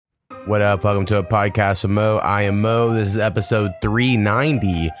What up? Welcome to a podcast with Mo. I am Mo. This is episode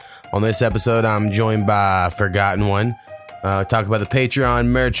 390. On this episode, I'm joined by Forgotten One. Talk about the Patreon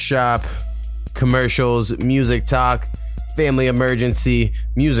merch shop, commercials, music talk, family emergency,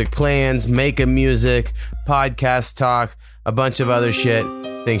 music plans, making music, podcast talk, a bunch of other shit.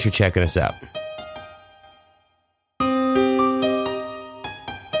 Thanks for checking us out.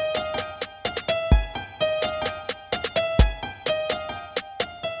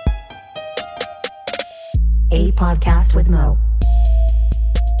 A podcast with Mo.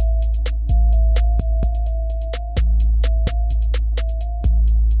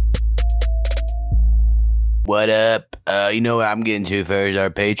 What up? You know what I'm getting to first, our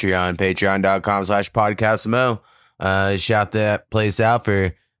Patreon, patreon.com/podcastmo. Shout that place out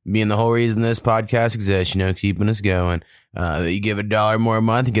for being the whole reason this podcast exists, keeping us going. You give $1 more a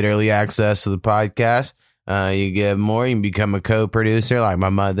month, you get early access to the podcast. You give more, you can become a co-producer like my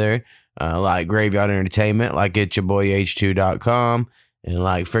mother, like Graveyard Entertainment, like getchaboyh2.com, and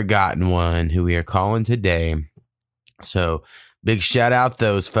like Forgotten One, who we are calling today. So big shout out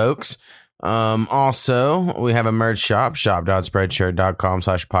those folks. Also, we have a merch shop,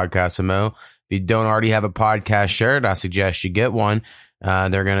 shop.spreadshirt.com/podcastmo. If you don't already have a podcast shirt, I suggest you get one.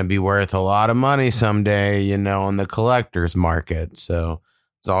 They're going to be worth a lot of money someday, in the collector's market. So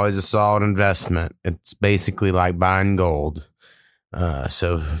it's always a solid investment. It's basically like buying gold.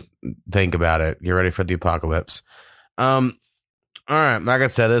 So think about it. Get ready for the apocalypse. All right. Like I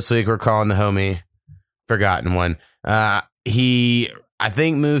said, this week we're calling the homie Forgotten One. He, I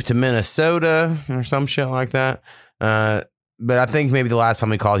think, moved to Minnesota or some shit like that. But I think maybe the last time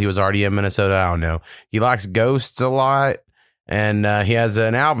we called, he was already in Minnesota. I don't know. He likes ghosts a lot. And he has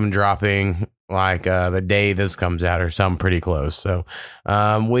an album dropping like the day this comes out or something pretty close. So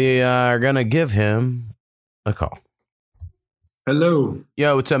we are going to give him a call. Hello.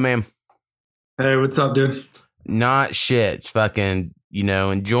 Yo, what's up, man? Hey, what's up, dude? Not shit. Fucking,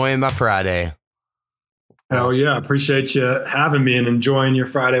 enjoying my Friday. Hell yeah. Appreciate you having me and enjoying your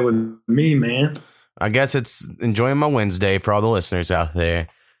Friday with me, man. I guess it's enjoying my Wednesday for all the listeners out there.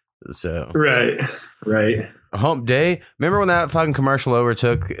 So Right. Hump Day. Remember when that fucking commercial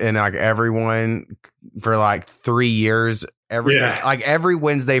overtook and like everyone for like 3 years? Every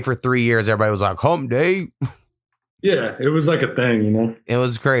Wednesday for 3 years, everybody was like, Hump Day. Yeah, it was like a thing, It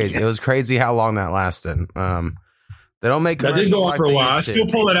was crazy. It was crazy how long that lasted. They don't make that commercials did go on like for a while. I to. still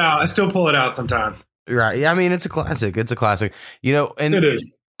pull it out sometimes. Right. Yeah, I mean, it's a classic. And It is.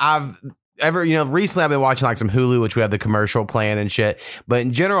 Recently I've been watching like some Hulu, which we have the commercial plan and shit. But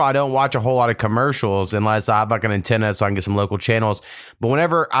in general, I don't watch a whole lot of commercials unless I have like an antenna so I can get some local channels. But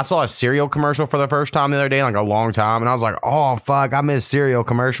whenever I saw a cereal commercial for the first time the other day, like a long time, and I was like, oh, fuck, I miss cereal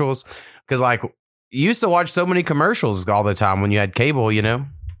commercials. Because like you used to watch so many commercials all the time when you had cable,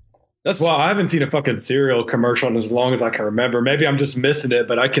 That's why I haven't seen a fucking cereal commercial in as long as I can remember. Maybe I'm just missing it,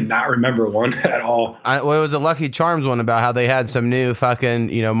 but I cannot remember one at all. It was a Lucky Charms one about how they had some new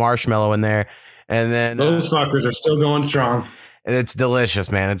fucking, marshmallow in there. And then those fuckers are still going strong. And it's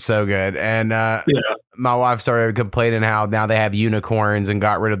delicious, man. It's so good. And my wife started complaining how now they have unicorns and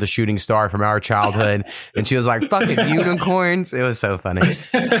got rid of the shooting star from our childhood. And she was like, fucking unicorns. It was so funny.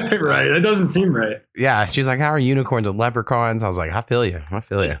 Right. That doesn't seem right. Yeah. She's like, how are unicorns with leprechauns? I was like, I feel you.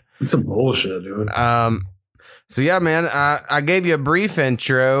 It's some bullshit, dude. So yeah, man, I gave you a brief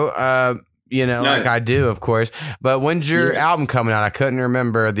intro, like I do, of course. But when's your album coming out? I couldn't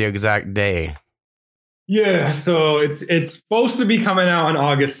remember the exact day. Yeah, so it's supposed to be coming out on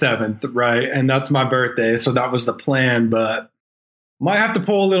August 7th, right? And that's my birthday, so that was the plan, but might have to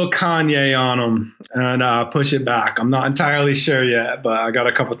pull a little Kanye on them and push it back. I'm not entirely sure yet, but I got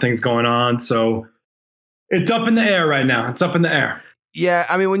a couple things going on, so it's up in the air right now. It's up in the air. Yeah,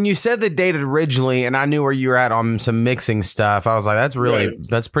 I mean, when you said the date originally, and I knew where you were at on some mixing stuff, I was like, that's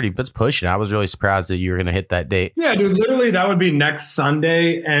pushing. I was really surprised that you were going to hit that date. Yeah, dude, literally that would be next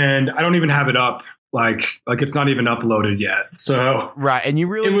Sunday, and I don't even have it up. Like it's not even uploaded yet. So right, and it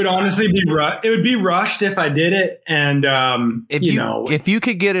would honestly be it would be rushed if I did it. And if you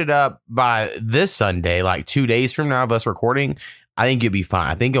could get it up by this Sunday, like 2 days from now of us recording, I think you'd be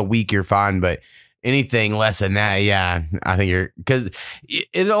fine. I think a week you're fine, but anything less than that, yeah, I think because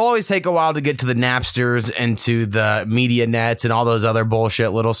it'll always take a while to get to the Napsters and to the Media Nets and all those other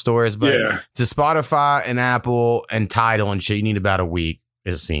bullshit little stores. But to Spotify and Apple and Tidal and shit, you need about a week.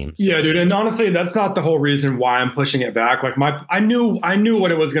 It seems. Yeah, dude. And honestly, that's not the whole reason why I'm pushing it back. Like I knew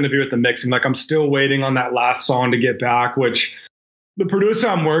what it was going to be with the mixing. Like I'm still waiting on that last song to get back, which the producer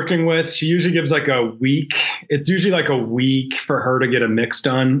I'm working with, she usually gives like a week. It's usually like a week for her to get a mix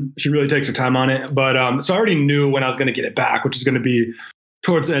done. She really takes her time on it. But so I already knew when I was going to get it back, which is going to be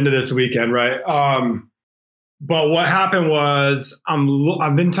towards the end of this weekend, right? But what happened was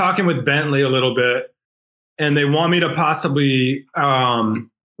I've been talking with Bentley a little bit, and they want me to possibly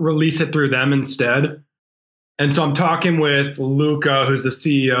release it through them instead. And so I'm talking with Luca, who's the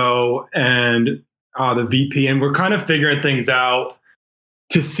CEO, and the VP, and we're kind of figuring things out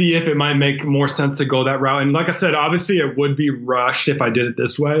to see if it might make more sense to go that route. And like I said, obviously it would be rushed if I did it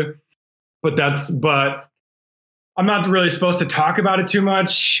this way, but I'm not really supposed to talk about it too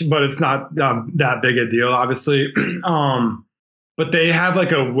much, but it's not that big a deal, obviously. But they have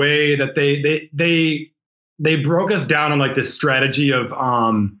like a way that they broke us down on like this strategy of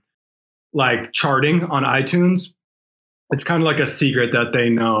like charting on iTunes. It's kind of like a secret that they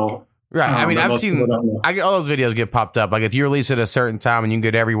know. Right. I mean, I've seen all those videos get popped up. Like if you release it at a certain time and you can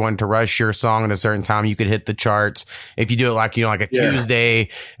get everyone to rush your song at a certain time, you could hit the charts. If you do it like, like a Tuesday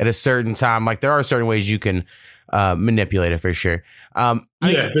at a certain time, like there are certain ways you can manipulate it for sure.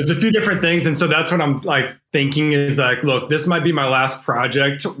 There's a few different things. And so that's what I'm like thinking is like, look, this might be my last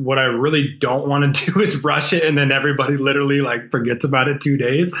project. What I really don't want to do is rush it. And then everybody literally like forgets about it 2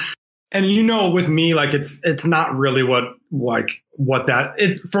 days. And with me, like it's not really what that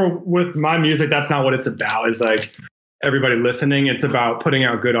is with my music. That's not what it's about. It's like everybody listening. It's about putting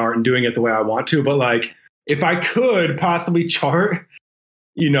out good art and doing it the way I want to. But like, if I could possibly chart,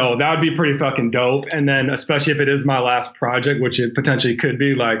 that would be pretty fucking dope. And then especially if it is my last project, which it potentially could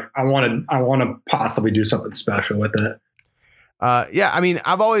be, like I want to possibly do something special with it. I mean,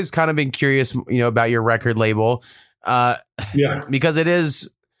 I've always kind of been curious, about your record label. Because it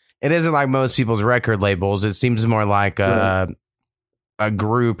isn't like most people's record labels. It seems more like a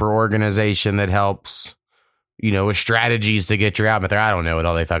group or organization that helps, with strategies to get your album out there. I don't know what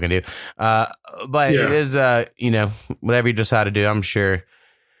all they fucking do. But it is, whatever you decide to do, I'm sure.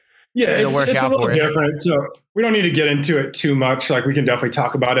 Yeah, it's a little different. So we don't need to get into it too much. Like we can definitely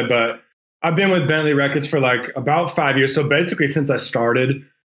talk about it. But I've been with Bentley Records for like about 5 years. So basically since I started.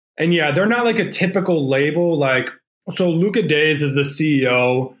 And they're not like a typical label. Like, so Luca Days is the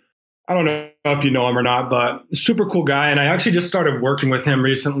CEO. I don't know if you know him or not, but super cool guy. And I actually just started working with him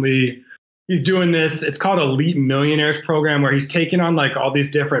recently. He's doing this. It's called Elite Millionaires program, where he's taking on like all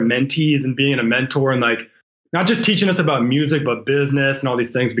these different mentees and being a mentor and like not just teaching us about music, but business and all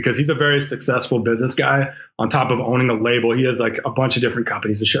these things, because he's a very successful business guy on top of owning a label. He has like a bunch of different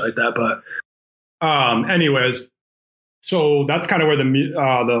companies and shit like that. But anyways, so that's kind of where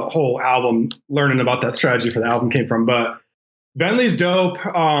the whole album, learning about that strategy for the album came from. But Bentley's dope.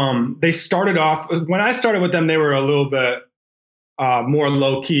 They started off, when I started with them, they were a little bit more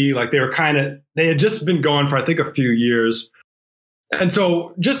low key. Like they had just been going for, I think, a few years. And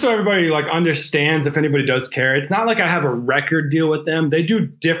so just so everybody like understands, if anybody does care, it's not like I have a record deal with them. They do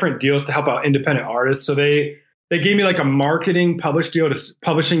different deals to help out independent artists. So they gave me like a marketing publishing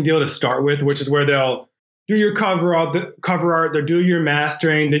deal to start with, which is where they'll do your cover art, they'll do your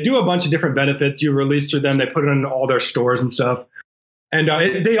mastering, they do a bunch of different benefits. You release through them, they put it in all their stores and stuff. And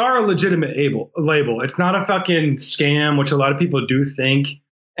they are a legitimate label. It's not a fucking scam, which a lot of people do think.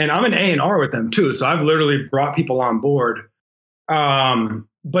 And I'm an A&R with them too, so I've literally brought people on board.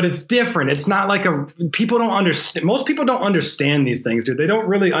 But it's different. It's not like people don't understand. Most people don't understand these things, dude. They don't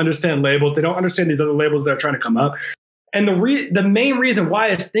really understand labels. They don't understand these other labels that are trying to come up. And the main reason why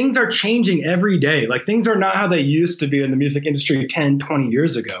is things are changing every day. Like things are not how they used to be in the music industry 10, 20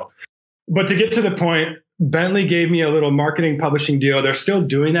 years ago. But to get to the point, Bentley gave me a little marketing publishing deal. They're still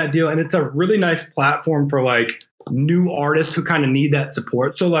doing that deal. And it's a really nice platform for like new artists who kind of need that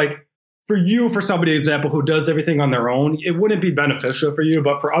support. So like for somebody, example, who does everything on their own, it wouldn't be beneficial for you.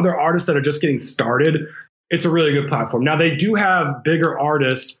 But for other artists that are just getting started, it's a really good platform. Now they do have bigger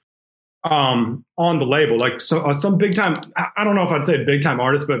artists on the label, like some big time, I don't know if I'd say big time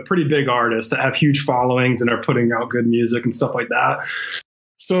artists, but pretty big artists that have huge followings and are putting out good music and stuff like that.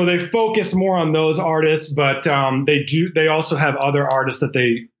 So they focus more on those artists, but they also have other artists that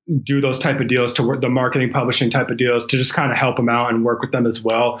they do those type of deals to work, the marketing publishing type of deals, to just kind of help them out and work with them as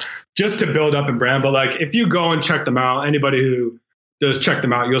well, just to build up and brand. But like if you go and check them out, anybody who does check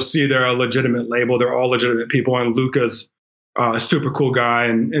them out, you'll see they're a legitimate label. They're all legitimate people, and Luca's a super cool guy,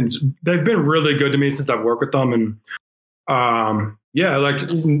 and they've been really good to me since I've worked with them. And like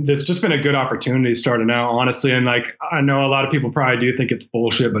it's just been a good opportunity starting out, honestly. And like I know a lot of people probably do think it's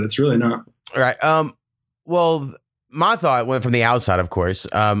bullshit, but it's really not. Right. Well, my thought went from the outside, of course,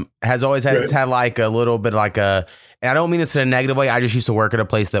 has always had, it's had like a little bit like and I don't mean it's in a negative way. I just used to work at a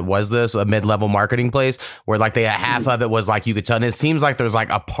place that was a mid-level marketing place where like half of it was like, you could tell. And it seems like there's like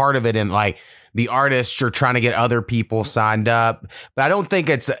a part of it in like the artists are trying to get other people signed up. But I don't think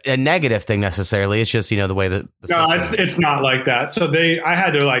it's a negative thing necessarily. It's just, the way that it's not like that. So I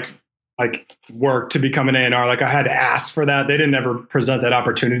had to like work to become an A&R. Like I had to ask for that. They didn't ever present that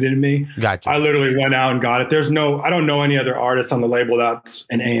opportunity to me. Gotcha. I literally went out and got it. I don't know any other artists on the label that's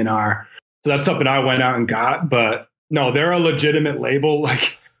an A&R. So that's something I went out and got. But no, they're a legitimate label.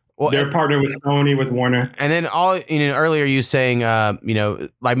 Like they're partnered with Sony, with Warner. And then earlier you saying,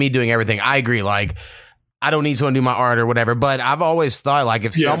 like me doing everything. I agree. Like I don't need someone to do my art or whatever. But I've always thought like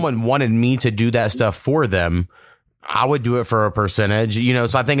if someone wanted me to do that stuff for them, I would do it for a percentage,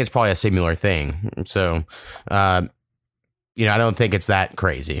 so I think it's probably a similar thing. So, I don't think it's that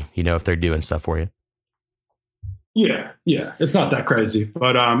crazy, if they're doing stuff for you. Yeah. It's not that crazy,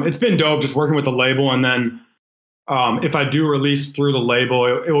 but it's been dope just working with the label. And then if I do release through the label,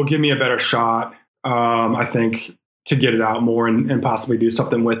 it will give me a better shot, I think, to get it out more and possibly do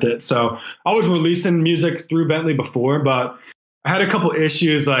something with it. So I was releasing music through Bentley before, but I had a couple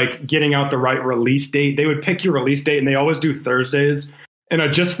issues like getting out the right release date. They would pick your release date and they always do Thursdays. And I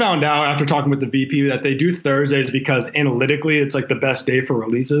just found out after talking with the VP that they do Thursdays because analytically it's like the best day for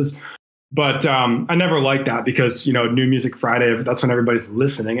releases. But I never liked that because, New Music Friday, that's when everybody's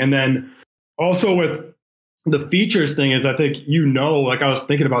listening. And then also with the features thing is I think, like I was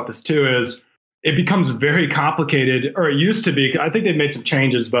thinking about this too, is it becomes very complicated, or it used to be. I think they've made some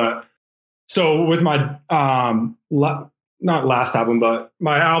changes, but so with my not last album, but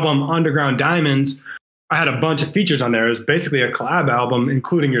my album Underground Diamonds, I had a bunch of features on there. It was basically a collab album,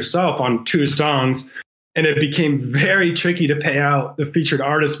 including yourself on 2 songs. And it became very tricky to pay out the featured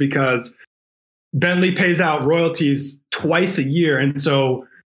artist because Bentley pays out royalties twice a year. And so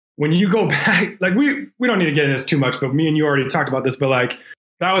when you go back, like we don't need to get into this too much, but me and you already talked about this, but like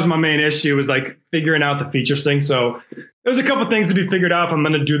that was my main issue, was like figuring out the features thing. So there's a couple things to be figured out if I'm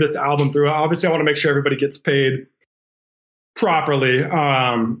going to do this album through. Obviously, I want to make sure everybody gets paid properly.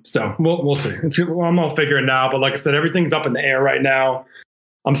 So we'll see. I'm gonna figure it out. But like I said, everything's up in the air right now.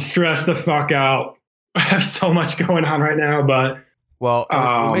 I'm stressed the fuck out. I have so much going on right now, but well,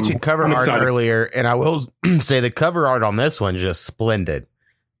 we mentioned cover art earlier, and I will say the cover art on this one is just splendid.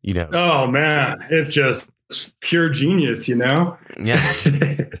 Oh man, it's just pure genius. Yeah.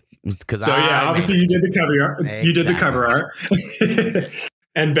 Obviously you did the cover art. Exactly. You did the cover art,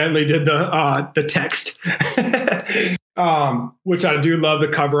 and Bentley did the text. Which I do love the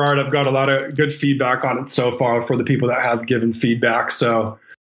cover art. I've got a lot of good feedback on it so far for the people that have given feedback. So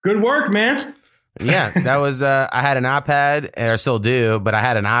good work, man. Yeah, that was, I had an iPad and I still do, but I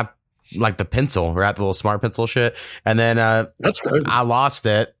had like the pencil, right? The little smart pencil shit. And then, that's crazy. I lost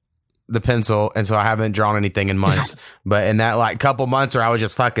the pencil. And so I haven't drawn anything in months, but in that like couple months where I was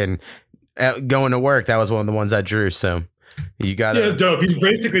just fucking going to work, that was one of the ones I drew. So you got it's dope. You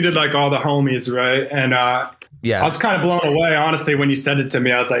basically did like all the homies, right? And, I was kind of blown away, honestly, when you sent it to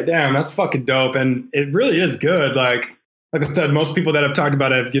me. I was like, damn, that's fucking dope. And it really is good. Like I said, most people that have talked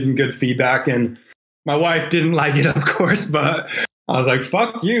about it have given good feedback. And my wife didn't like it, of course, but I was like,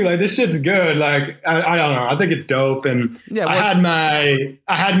 fuck you. Like, this shit's good. Like, I don't know. I think it's dope. And I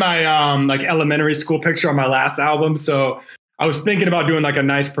had my like elementary school picture on my last album. So I was thinking about doing like a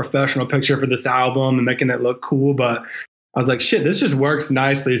nice professional picture for this album and making it look cool. But I was like, shit, this just works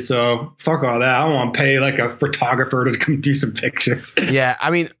nicely. So fuck all that. I don't want to pay like a photographer to come do some pictures. Yeah.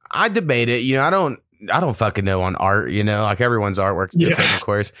 I mean, I debate it. I don't fucking know on art, like everyone's artwork's different, of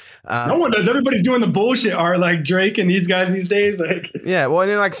course. No one does. Everybody's doing the bullshit art like Drake and these guys these days. Like, yeah. Well,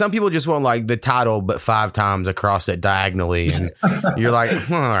 and then like some people just want like the title, but 5 times across it diagonally. And you're like,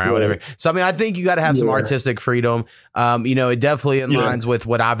 all right, whatever. So, I mean, I think you got to have some artistic freedom. It definitely aligns with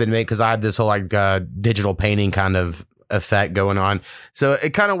what I've been making, because I have this whole like digital painting kind of effect going on. So it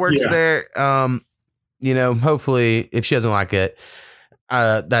kind of works there. Hopefully if she doesn't like it,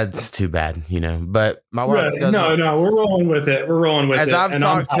 that's too bad, but my wife doesn't. No, we're rolling with it. As I've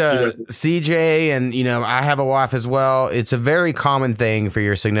talked to CJ and, I have a wife as well. It's a very common thing for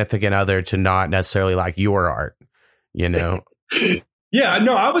your significant other to not necessarily like your art, Yeah, no,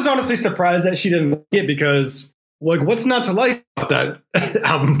 I was honestly surprised that she didn't like it, because like, what's not to like about that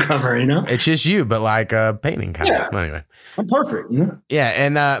album cover, It's just you, but like a painting kind of. Anyway. I'm perfect, Yeah,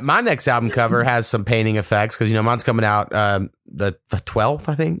 and my next album cover has some painting effects, because, mine's coming out the 12th,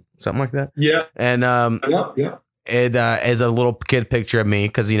 I think, something like that. Yeah. And it is a little kid picture of me,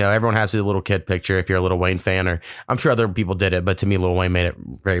 because, everyone has a little kid picture if you're a Lil Wayne fan, or I'm sure other people did it, but to me, Lil Wayne made it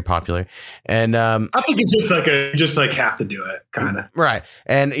very popular. And I think it's just like have to do it, kind of. Right.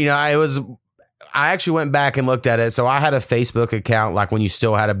 And, I actually went back and looked at it. So I had a Facebook account, like when you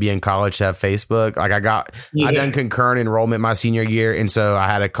still had to be in college to have Facebook. Like I done concurrent enrollment my senior year. And so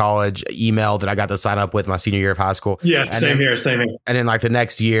I had a college email that I got to sign up with my senior year of high school. Yeah, and same then, here. And then like the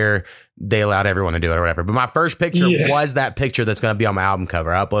next year, they allowed everyone to do it or whatever. But my first picture was that picture that's going to be on my album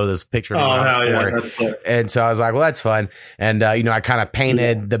cover. I uploaded this picture. That's sick. And so I was like, well, that's fun. And, I kind of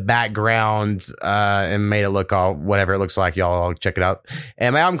painted the background and made it look all whatever it looks like. Y'all check it out.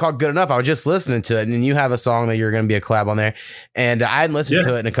 And my album called Good Enough. I was just listening to it. And then you have a song that you're going to be a collab on there. And I hadn't listened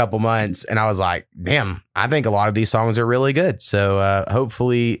to it in a couple months. And I was like, damn, I think a lot of these songs are really good. So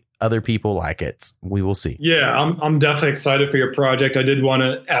hopefully other people like it. We will see. Yeah, I'm definitely excited for your project. I did want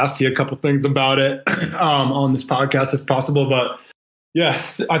to ask you a couple things about it on this podcast if possible. But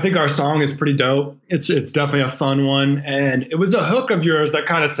yes, I think our song is pretty dope. It's definitely a fun one. And it was a hook of yours that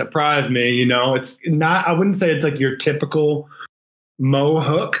kind of surprised me. It's not, I wouldn't say it's like your typical Mo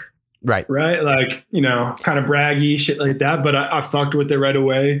hook. Right. Like, kind of braggy, shit like that. But I fucked with it right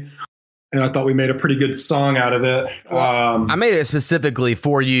away. And I thought we made a pretty good song out of it. I made it specifically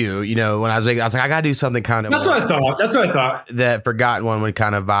for you. When I was making, I was like, I got to do something kind of. That's what I thought. That Forgotten One would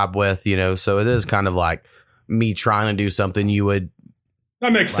kind of vibe with, So it is kind of like me trying to do something you would.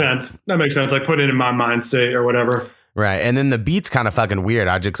 That makes sense. Like put it in my mind state or whatever. Right. And then the beat's kind of fucking weird.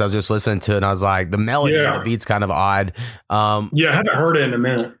 I was just listening to it and I was like, the melody of the beat's kind of odd. I haven't heard it in a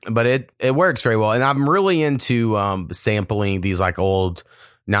minute. But it works very well. And I'm really into sampling these like old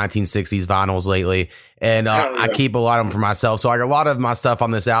 1960s vinyls lately, and I keep a lot of them for myself. So like a lot of my stuff on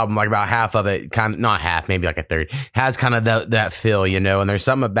this album, like about half of it, kind of not half, maybe like a third, has kind of that feel, and there's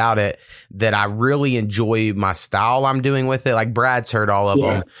something about it that I really enjoy my style I'm doing with it. Like Brad's heard all of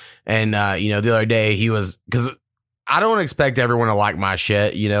them, and the other day he was, because I don't expect everyone to like my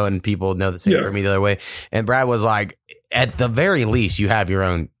shit, and people know the same for me the other way. And Brad was like, at the very least, you have your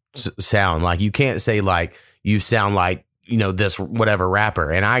own sound. Like you can't say like you sound like this whatever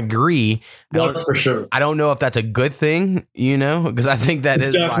rapper. And I agree. That's for sure. I don't know if that's a good thing, because I think that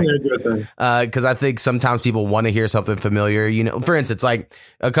is definitely a good thing. Because I think sometimes people want to hear something familiar. For instance, like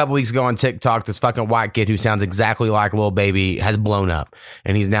a couple weeks ago on TikTok, this fucking white kid who sounds exactly like Lil Baby has blown up,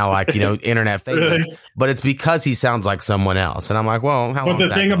 and he's now like internet famous. Really? But it's because he sounds like someone else. And I'm like, well, how long? But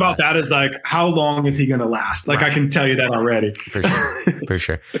the thing about that is like, how long is he going to last? Like, I can tell you that already. For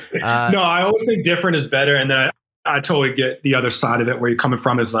sure. No, I always think different is better, and then I totally get the other side of it where you're coming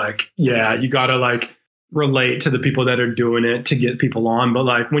from is like, you got to like relate to the people that are doing it to get people on. But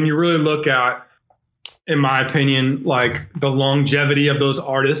like when you really look at, in my opinion, like the longevity of those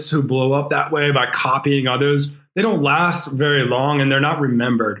artists who blow up that way by copying others, they don't last very long and they're not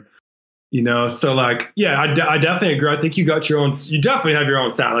remembered. So like, I definitely agree. I think you definitely have your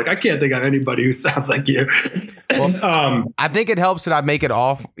own sound. Like I can't think of anybody who sounds like you. Well, I think it helps that I make it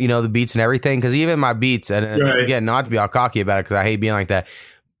off, the beats and everything. Cause even my beats, and again, not to be all cocky about it, cause I hate being like that,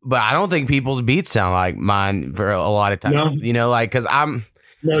 but I don't think people's beats sound like mine for a lot of times, cause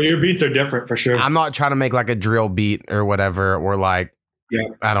no, your beats are different for sure. I'm not trying to make like a drill beat or whatever, or like,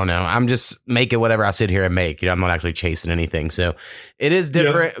 I don't know. I'm just making whatever I sit here and make. I'm not actually chasing anything. So it is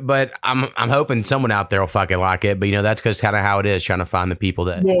different, but I'm hoping someone out there will fucking like it. But that's just kind of how it is, trying to find the people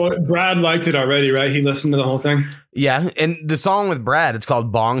that. Well, Brad liked it already, right? He listened to the whole thing. Yeah, and the song with Brad, it's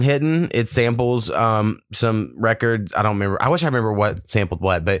called Bong Hidden. It samples some records. I don't remember. I wish I remember what sampled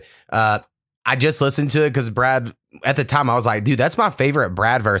what, but I just listened to it because Brad, at the time, I was like, dude, that's my favorite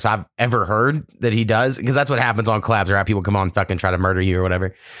Brad verse I've ever heard that he does. Because that's what happens on collabs, right? People come on fucking try to murder you or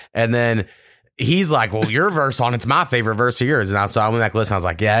whatever. And then he's like, well, your verse on it's my favorite verse of yours. And I went back to listen. I was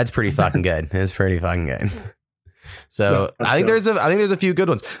like, yeah, it's pretty fucking good. It's pretty fucking good. So I think there's a few good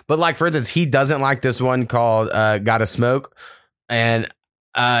ones. But like, for instance, he doesn't like this one called Gotta Smoke. And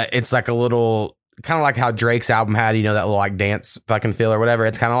it's like a little... kind of like how Drake's album had, that little like dance fucking feel or whatever.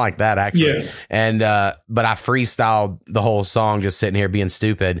 It's kind of like that actually. Yeah. And, but I freestyled the whole song just sitting here being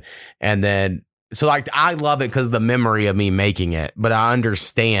stupid. And then, so like, I love it because the memory of me making it, but I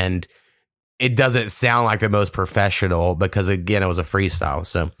understand it doesn't sound like the most professional because again, it was a freestyle.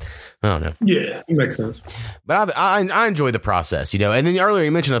 So I don't know. Yeah, it makes sense. But I enjoy the process, and then earlier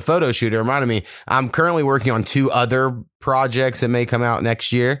you mentioned a photo shoot. It reminded me, I'm currently working on 2 other projects that may come out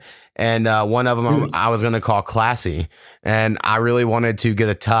next year. And one of them I was going to call Classy. And I really wanted to get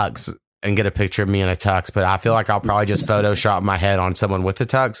a tux and get a picture of me in a tux. But I feel like I'll probably just Photoshop my head on someone with a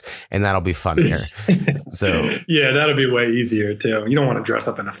tux. And that'll be funnier. So yeah, that'll be way easier too. You don't want to dress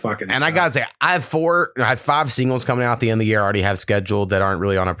up in a fucking And tux. I got to say, I have 5 singles coming out at the end of the year I already have scheduled that aren't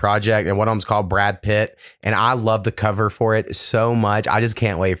really on a project. And one of them's called Brad Pitt. And I love the cover for it so much. I just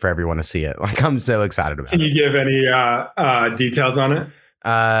can't wait for everyone to see it. Like, I'm so excited about it. Can you give any details on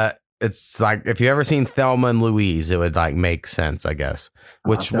it? It's like if you ever seen Thelma and Louise, it would like make sense, I guess.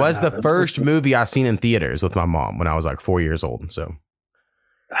 Which was the first movie I seen in theaters with my mom when I was like 4 years old. So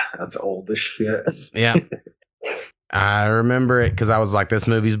that's old as shit. yeah, I remember it because I was like, this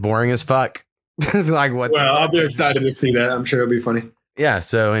movie's boring as fuck. Like what? Well, I'll be excited to see that. I'm sure it'll be funny. Yeah.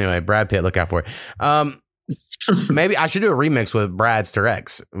 So anyway, Brad Pitt, look out for it. Maybe I should do a remix with Brad's to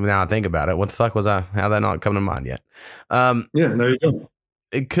Rex. Now I think about it, what the fuck was I? How that not come to mind yet? Yeah, there you go.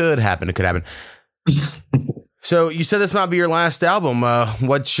 It could happen. It could happen. So you said this might be your last album.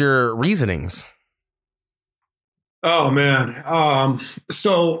 What's your reasonings? Oh man.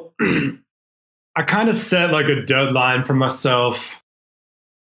 So I kind of set like a deadline for myself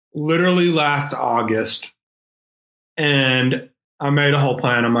literally last August. And I made a whole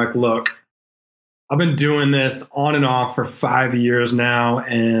plan. I'm like, look, I've been doing this on and off for 5 years now.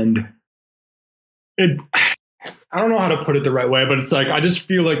 And I don't know how to put it the right way, but it's like, I just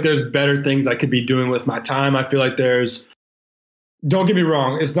feel like there's better things I could be doing with my time. I feel like don't get me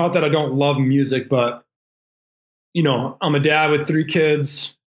wrong. It's not that I don't love music, but you know, I'm a dad with 3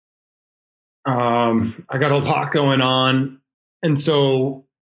 kids. I got a lot going on. And so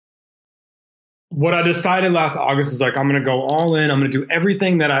what I decided last August is like, I'm going to go all in. I'm going to do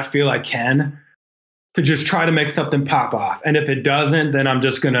everything that I feel I can to just try to make something pop off. And if it doesn't, then I'm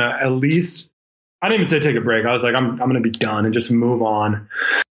just going to at least, I didn't even say take a break. I was like, I'm going to be done and just move on.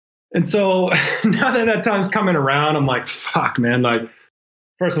 And so now that time's coming around, I'm like, fuck, man. Like,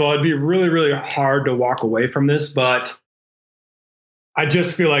 first of all, it'd be really, really hard to walk away from this, but I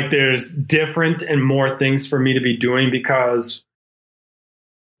just feel like there's different and more things for me to be doing because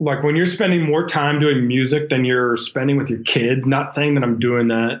like when you're spending more time doing music than you're spending with your kids, not saying that I'm doing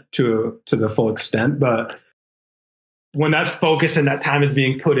that to the full extent, but when that focus and that time is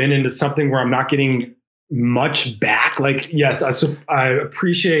being put into something where I'm not getting much back, like, yes, I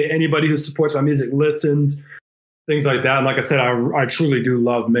appreciate anybody who supports my music, listens, things like that. And like I said, I truly do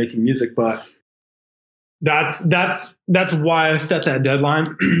love making music, but that's why I set that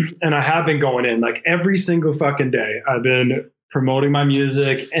deadline. And I have been going in like every single fucking day. I've been promoting my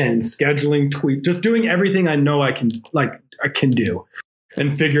music and scheduling tweets, just doing everything I know I can do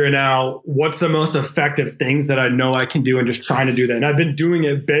and figuring out what's the most effective things that I know I can do and just trying to do that. And I've been doing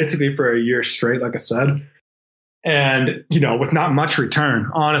it basically for a year straight, like I said, and, you know, with not much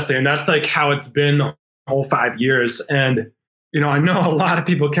return, honestly. And that's like how it's been the whole 5 years. And, you know, I know a lot of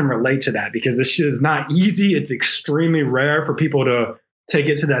people can relate to that because this shit is not easy. It's extremely rare for people to take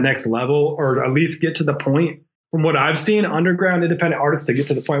it to that next level or at least get to the point, from what I've seen, underground independent artists to get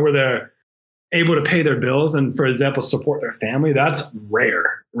to the point where they're able to pay their bills and, for example, support their family. That's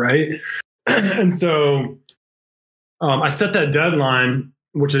rare, right? And so I set that deadline,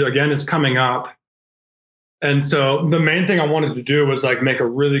 which again is coming up. And so the main thing I wanted to do was like make a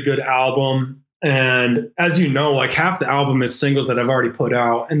really good album. And as you know, like half the album is singles that I've already put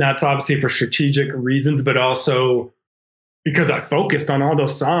out. And that's obviously for strategic reasons, but also because I focused on all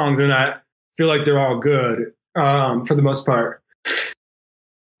those songs and I feel like they're all good for the most part.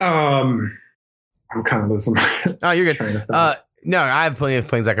 I'm kind of losing my Oh, you're good. No, I have plenty of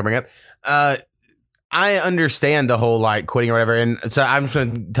things I can bring up. I understand the whole like quitting or whatever. And so I'm just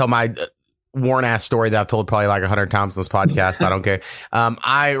going to tell my worn ass story that I've told probably like 100 times on this podcast, but I don't care.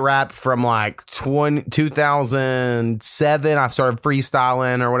 I rap from like 2007. I started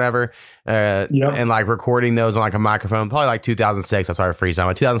freestyling or whatever. And like recording those on like a microphone, probably like 2006. I started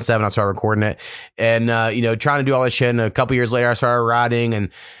freestyling. 2007, I started recording it and, you know, trying to do all this shit. And a couple years later, I started writing and,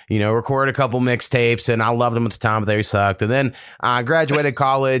 you know, recorded a couple mixtapes and I loved them at the time, but they sucked. And then I graduated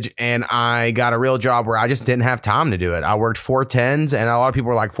college and I got a real job where I just didn't have time to do it. I worked 410s and a lot of people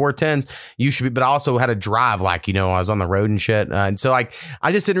were like 410s, you should be, but I also had a drive, like, you know, I was on the road and shit. And so like,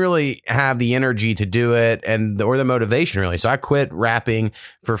 I just didn't really have the energy to do it or the motivation really. So I quit rapping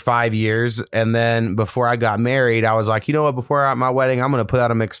for 5 years. And then before I got married, I was like, you know what, before my wedding, I'm going to put out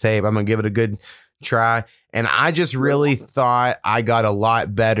a mixtape. I'm going to give it a good try. And I just really thought I got a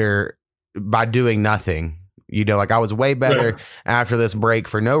lot better by doing nothing. You know, like I was way better after this break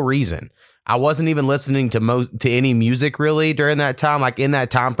for no reason. I wasn't even listening to any music really during that time. Like in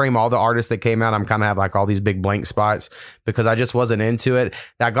that time frame, all the artists that came out, I'm kind of have like all these big blank spots because I just wasn't into it.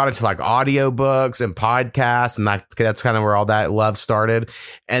 I got into like audiobooks and podcasts, and that's kind of where all that love started.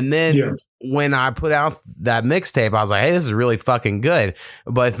 And then when I put out that mixtape, I was like, hey, this is really fucking good.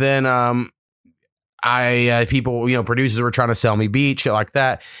 But then people, you know, producers were trying to sell me beats, shit like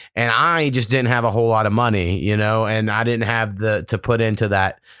that. And I just didn't have a whole lot of money, you know, and I didn't have to put into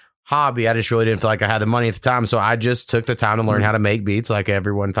that hobby. I just really didn't feel like I had the money at the time. So I just took the time to learn how to make beats, like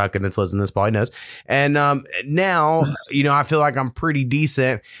everyone fucking that's listening to this probably knows. And now, I feel like I'm pretty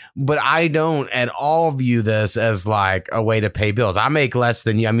decent, but I don't at all view this as like a way to pay bills. I make less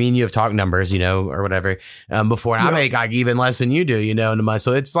than you. I mean, you have talk numbers, or whatever before. And I make like even less than you do, in the month.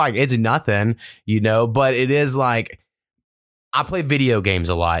 So it's like, it's nothing, but it is like, I play video games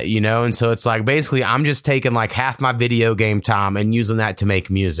a lot, and so it's like basically I'm just taking like half my video game time and using that to make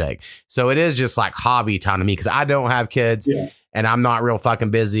music. So it is just like hobby time to me because I don't have kids and I'm not real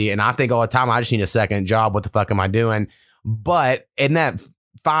fucking busy. And I think all the time I just need a second job. What the fuck am I doing? But in that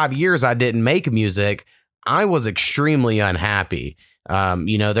 5 years I didn't make music, I was extremely unhappy.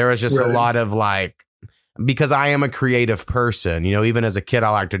 There was just a lot of like, because I am a creative person, even as a kid, I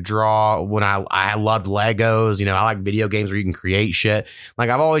like to draw. When I loved Legos, I like video games where you can create shit. Like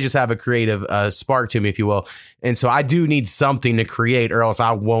I've always just have a creative spark to me, if you will. And so I do need something to create or else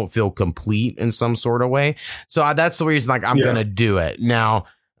I won't feel complete in some sort of way. So that's the reason like I'm going to do it. Now,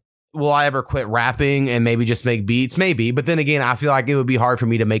 will I ever quit rapping and maybe just make beats? Maybe. But then again, I feel like it would be hard for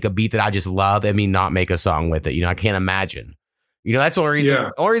me to make a beat that I just love and me not make a song with it. I can't imagine. That's the only reason.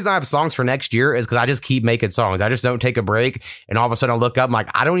 The only reason I have songs for next year is because I just keep making songs. I just don't take a break. And all of a sudden I look up, I'm like,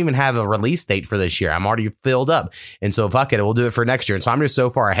 I don't even have a release date for this year. I'm already filled up. And so fuck it, we'll do it for next year. And so I'm just so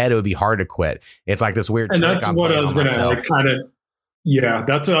far ahead, it would be hard to quit. It's like this weird and trick that's I'm what I playing was on going myself. to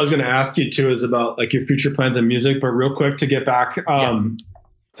that's what I was going to ask you too, is about like your future plans in music. But real quick to get back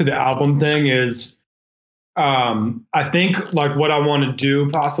to the album thing is, I think like what I want to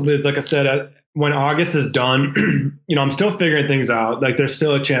do possibly is, like I said, when August is done, I'm still figuring things out. Like there's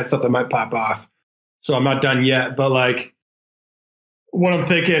still a chance something might pop off. So I'm not done yet. But like what I'm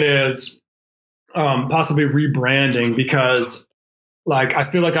thinking is possibly rebranding, because like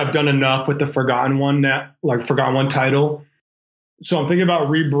I feel like I've done enough with the Forgotten One title. So I'm thinking about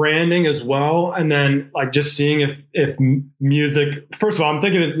rebranding as well. And then like just seeing if music, first of all, I'm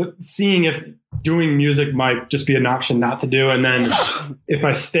thinking of seeing if doing music might just be an option not to do. And then if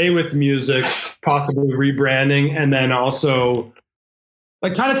I stay with music, possibly rebranding, and then also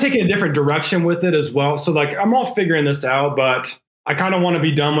like kind of taking a different direction with it as well. So like I'm all figuring this out, but I kind of want to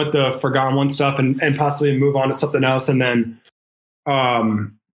be done with the Forgotten One stuff and possibly move on to something else. And then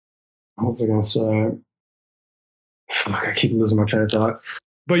what was I going to say? Fuck, I keep losing my train of thought.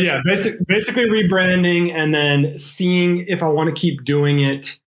 But yeah, basically rebranding and then seeing if I want to keep doing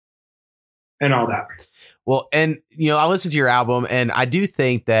it and all that. Well, and, I listened to your album and I do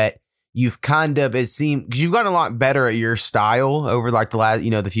think that you've kind of, it seemed, because you've gotten a lot better at your style over like the last,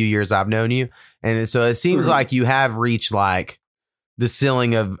 the few years I've known you. And so it seems like you have reached like the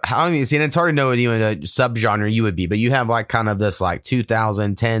ceiling of how, and it's hard to know what you in a subgenre you would be, but you have like kind of this like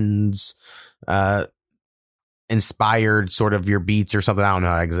 2010s, inspired sort of your beats or something. I don't know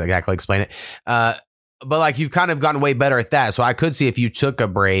how to exactly explain it. But like you've kind of gotten way better at that. So I could see if you took a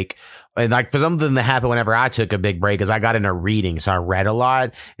break, and like for something that happened whenever I took a big break is I got into reading. So I read a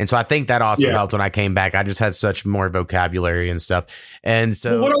lot. And so I think that also helped when I came back. I just had such more vocabulary and stuff. And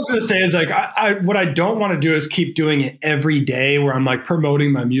so what I was going to say is like, what I don't want to do is keep doing it every day where I'm like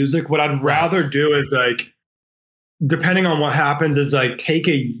promoting my music. What I'd rather do is like, depending on what happens, is like take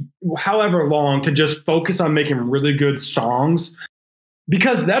however long to just focus on making really good songs,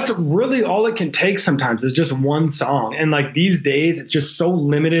 because that's really all it can take sometimes is just one song. And like these days, it's just so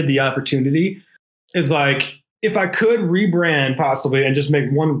limited. The opportunity is like, if I could rebrand possibly and just make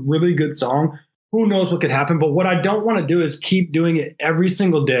one really good song, who knows what could happen. But what I don't want to do is keep doing it every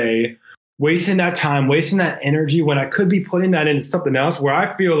single day, wasting that time, wasting that energy when I could be putting that into something else where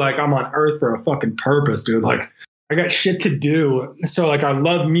I feel like I'm on earth for a fucking purpose, dude. Like, I got shit to do. So like I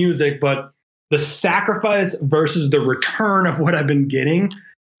love music, but the sacrifice versus the return of what I've been getting,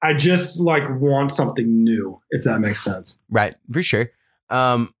 I just like want something new, if that makes sense. Right, for sure.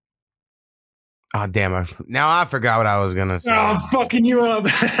 Oh damn! Now I forgot what I was gonna say. Oh, I'm fucking you up.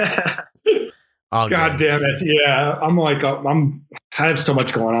 God damn it! Yeah, I have so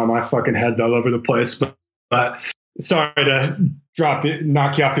much going on. My fucking head's all over the place. But sorry to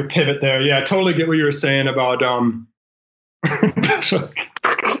knock you off your pivot there. Yeah, I totally get what you were saying about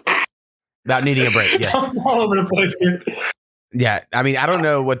about needing a break. Yeah, I'm all over the place, dude. Yeah, I mean, I don't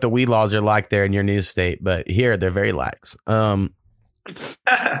know what the weed laws are like there in your new state, but here they're very lax. Yeah,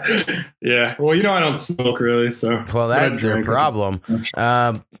 well, I don't smoke really, so well, that's a problem.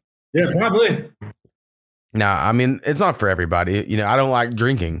 Yeah, probably. No, I mean, it's not for everybody. I don't like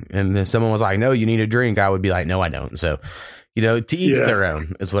drinking, and if someone was like, "No, you need a drink," I would be like, "No, I don't." So, to each their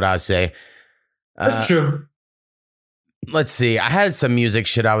own is what I say. That's true. Let's see. I had some music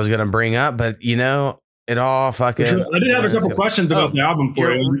shit I was going to bring up, but It all fucking. I did have a couple questions about the album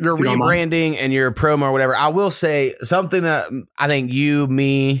for you. Your rebranding and your promo or whatever. I will say something that I think you,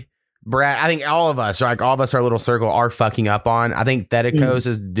 me, Brad, I think all of us, like all of us, our little circle, are fucking up on. I think Thetikos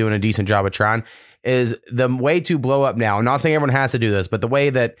is doing a decent job of trying. Is the way to blow up now. I'm not saying everyone has to do this, but the way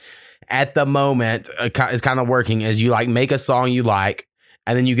that at the moment is kind of working is you like make a song you like,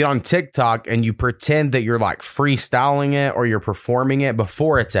 and then you get on TikTok and you pretend that you're like freestyling it or you're performing it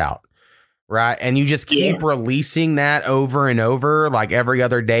before it's out. Right. And you just keep releasing that over and over, like every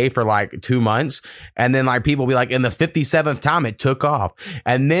other day for like 2 months. And then like people be like, in the 57th time, it took off.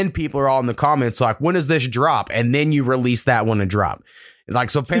 And then people are all in the comments like, when does this drop? And then you release that one to drop. Like,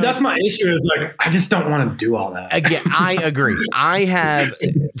 so that's my issue is like, I just don't want to do all that. Again, I agree. I have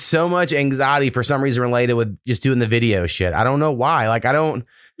so much anxiety for some reason related with just doing the video shit. I don't know why. Like, I don't.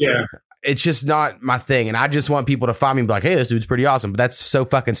 Yeah. It's just not my thing. And I just want people to find me and be like, hey, this dude's pretty awesome. But that's so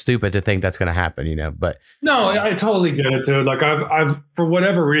fucking stupid to think that's going to happen, you know? But no, I totally get it, dude. Like I've, for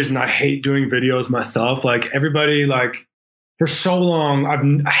whatever reason, I hate doing videos myself. Like everybody, like for so long,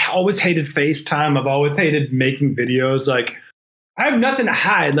 I always hated FaceTime. I've always hated making videos. Like I have nothing to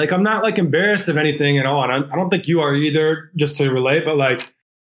hide. Like I'm not like embarrassed of anything at all. And I don't think you are either, just to relate, but like,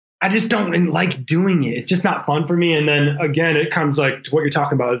 I just don't like doing it. It's just not fun for me. And then again, it comes like to what you're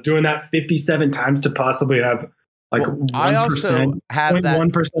talking about is doing that 57 times to possibly have like 1%. I also have that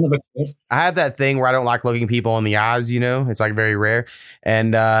 1% of a clip. I have that thing where I don't like looking people in the eyes, you know, it's like very rare.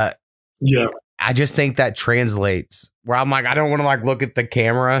 And yeah, I just think that translates where I'm like, I don't want to like look at the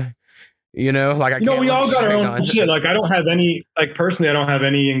camera, you know, like, we all got our own shit. Like I don't have any, like personally, I don't have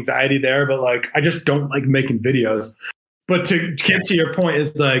any anxiety there, but like, I just don't like making videos. But to get to your point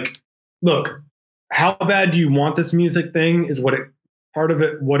is like, look, how bad do you want this music thing is what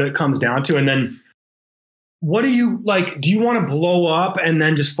it comes down to. And then what do you like? Do you want to blow up and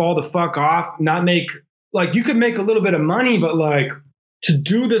then just fall the fuck off? Not make like you could make a little bit of money, but like to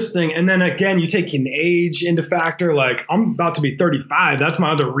do this thing. And then again, you take an age into factor. Like I'm about to be 35. That's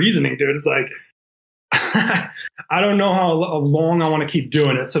my other reasoning, dude. It's like, I don't know how long I want to keep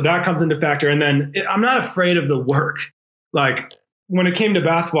doing it. So that comes into factor. And then I'm not afraid of the work. Like when it came to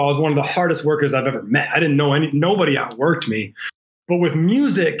basketball, I was one of the hardest workers I've ever met. I didn't know nobody outworked me. But with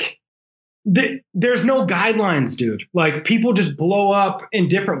music, there's no guidelines, dude. Like people just blow up in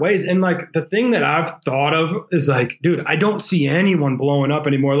different ways. And like the thing that I've thought of is like, dude, I don't see anyone blowing up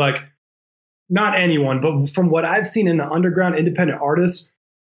anymore. Like not anyone, but from what I've seen in the underground independent artists,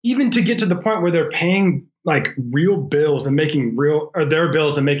 even to get to the point where they're paying like real bills and making their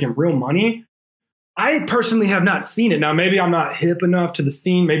bills and making real money. I personally have not seen it. Now, maybe I'm not hip enough to the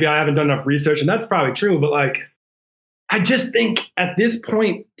scene. Maybe I haven't done enough research, and that's probably true. But like, I just think at this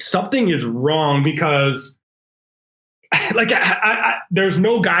point, something is wrong because like there's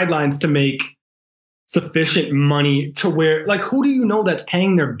no guidelines to make sufficient money to where like, who do you know that's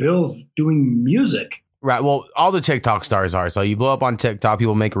paying their bills doing music? Right. Well, all the TikTok stars are. So you blow up on TikTok,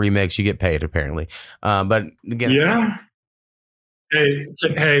 people make a remix, you get paid apparently. But again, yeah.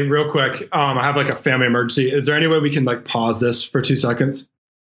 Hey, real quick. I have like a family emergency. Is there any way we can like pause this for 2 seconds?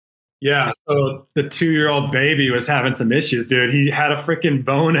 Yeah. So the 2-year-old baby was having some issues, dude. He had a freaking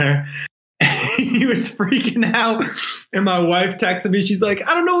boner. He was freaking out. And my wife texted me. She's like,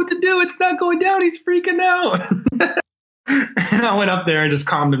 I don't know what to do. It's not going down. He's freaking out. And I went up there and just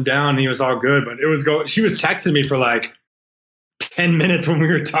calmed him down. And he was all good. But she was texting me for like 10 minutes when we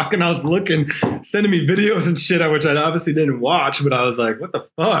were talking. I was sending me videos and shit, which I obviously didn't watch, but I was like, what the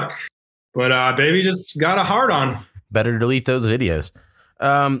fuck? But baby just got a hard on. Better delete those videos.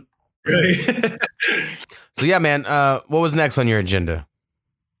 So yeah, man, what was next on your agenda?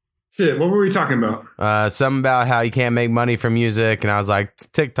 Shit, what were we talking about? Something about how you can't make money from music, and I was like,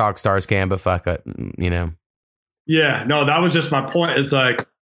 TikTok stars can, but fuck it, you know. Yeah, no, that was just my point. It's like,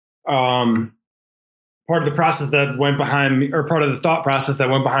 part of the process that went behind me, or part of the thought process that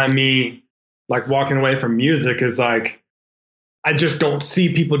went behind me, like walking away from music is like, I just don't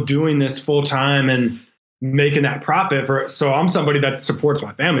see people doing this full time and making that profit so I'm somebody that supports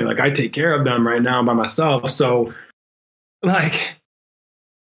my family. Like I take care of them right now by myself. So like,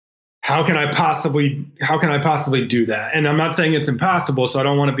 how can I possibly do that? And I'm not saying it's impossible. So I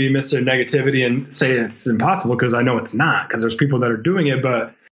don't want to be Mr. Negativity and say it's impossible, because I know it's not, because there's people that are doing it,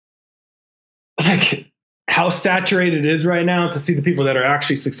 but like, how saturated it is right now to see the people that are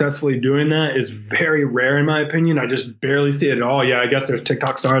actually successfully doing that is very rare, in my opinion. I just barely see it at all. Yeah, I guess there's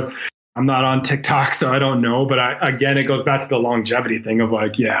TikTok stars. I'm not on TikTok, so I don't know. But again, it goes back to the longevity thing of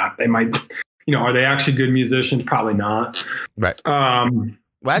like, yeah, they might, are they actually good musicians? Probably not. Right. Well,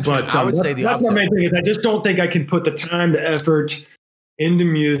 actually, I would say the opposite. My main thing is I just don't think I can put the time, the effort into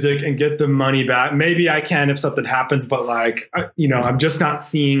music and get the money back. Maybe I can if something happens, but like, I'm just not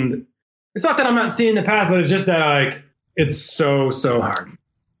seeing. It's not that I'm not seeing the path, but it's just that like it's so hard.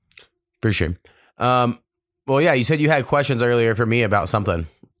 For sure. Well, yeah, you said you had questions earlier for me about something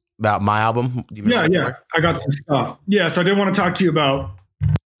about my album. Yeah, I got some stuff. Yeah, so I did want to talk to you about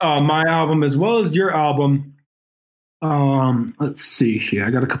my album as well as your album. Let's see here. I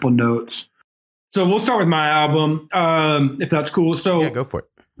got a couple notes. So we'll start with my album, if that's cool. So yeah, go for it.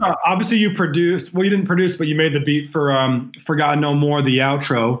 Obviously, you produced. Well, you didn't produce, but you made the beat for "Forgot No More," the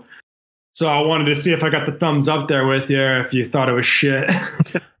outro. So I wanted to see if I got the thumbs up there with you, or if you thought it was shit.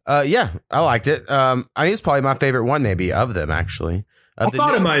 Yeah, I liked it. I think it's probably my favorite one, maybe of them actually. I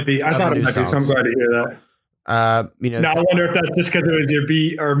thought it might be. So I'm glad to hear that. Now I wonder if that's just because it was your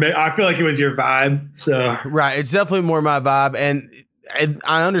beat, or I feel like it was your vibe. So right, it's definitely more my vibe, and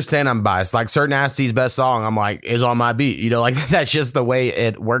I understand I'm biased. Like certain Nasty's best song, I'm like is on my beat. Like that's just the way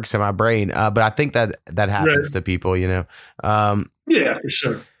it works in my brain. But I think that happens to people. Yeah, for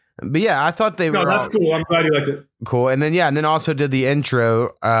sure. But yeah, I thought they were. That's cool. I'm glad you liked it. Cool, and then also did the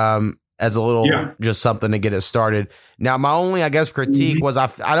intro as a little just something to get it started. Now, my only, I guess, critique was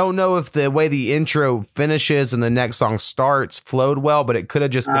I don't know if the way the intro finishes and the next song starts flowed well, but it could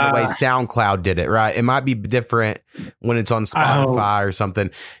have just been the way SoundCloud did it, right? It might be different when it's on Spotify or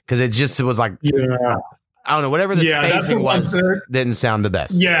something because it was like, I don't know, whatever the spacing was didn't sound the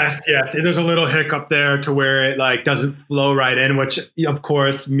best. Yes. There's a little hiccup there to where it like doesn't flow right in, which of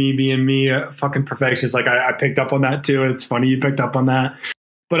course, me being me, fucking perfectionist, like I picked up on that too. It's funny you picked up on that.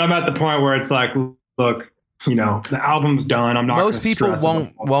 But I'm at the point where it's like, look, the album's done. I'm not. Most people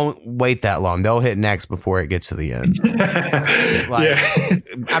won't wait that long. They'll hit next before it gets to the end.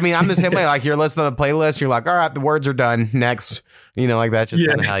 I mean, I'm the same way. Like you're listening to a playlist, you're like, all right, the words are done. Next, like that's just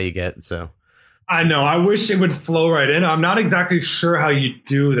kind of how you get. So I know. I wish it would flow right in. I'm not exactly sure how you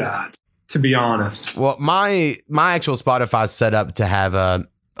do that, to be honest. Well, my actual Spotify is set up to have a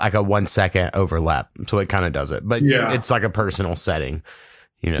 1 second overlap, so it kind of does it. But it's like a personal setting.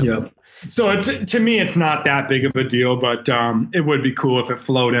 Yeah. So to me, it's not that big of a deal, but it would be cool if it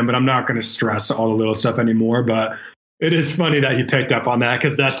flowed in. But I'm not going to stress all the little stuff anymore. But it is funny that you picked up on that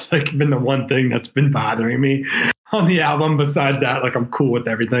because that's like been the one thing that's been bothering me on the album. Besides that, like I'm cool with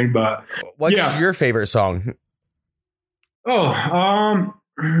everything. But what's your favorite song? I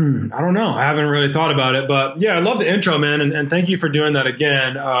don't know. I haven't really thought about it, but yeah, I love the intro, man, and thank you for doing that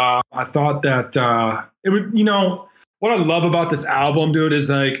again. I thought that it would, what I love about this album, dude, is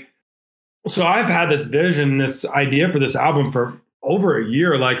like, so I've had this vision, this idea for this album for over a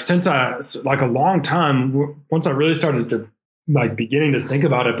year, like a long time, once I really started to beginning to think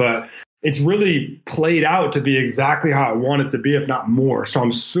about it, but it's really played out to be exactly how I want it to be, if not more. So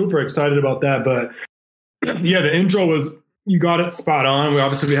I'm super excited about that. But yeah, the intro you got it spot on. We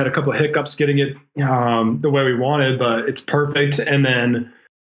had a couple of hiccups getting it the way we wanted, but it's perfect. And then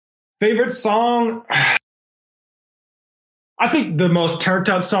favorite song, I think the most turned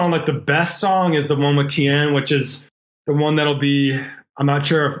up song, like the best song, is the one with Tien, which is the one that'll be, I'm not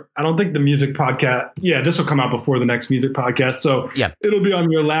sure I don't think the music podcast. Yeah, this will come out before the next music podcast. So it'll be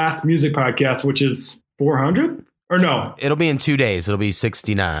on your last music podcast, which is 400 or no? It'll be in 2 days. It'll be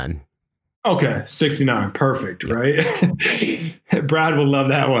 69. Okay, 69. Perfect, right? Brad will love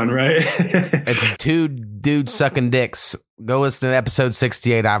that one, right? It's two dudes sucking dicks. Go listen to episode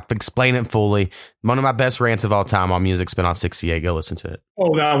 68. I've explained it fully. One of my best rants of all time on Music Spinoff 68. Go listen to it.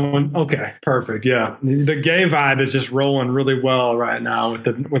 Oh, that one. Okay, perfect. Yeah, the gay vibe is just rolling really well right now with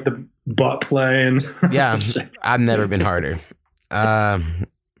the butt play and yeah, I've never been harder. But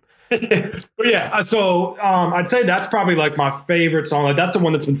yeah, so I'd say that's probably like my favorite song. Like that's the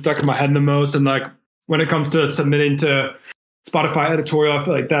one that's been stuck in my head the most. And like when it comes to submitting to Spotify editorial, I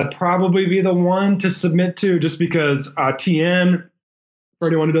feel like that'd probably be the one to submit to, just because Tien, for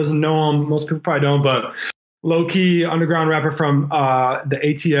anyone who doesn't know him, most people probably don't, but low-key underground rapper from the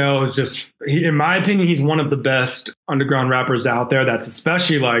ATL is just, in my opinion, he's one of the best underground rappers out there. That's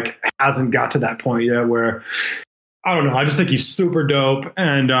especially like hasn't got to that point yet where, I don't know, I just think he's super dope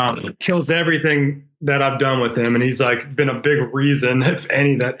and kills everything that I've done with him. And he's like been a big reason, if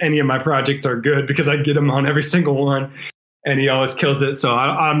any, that any of my projects are good, because I get him on every single one and he always kills it. So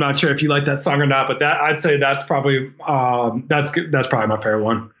I'm not sure if you like that song or not, but that I'd say that's probably that's probably my favorite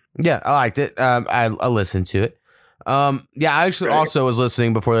one. Yeah, I liked it. I listened to it. Yeah, I actually also was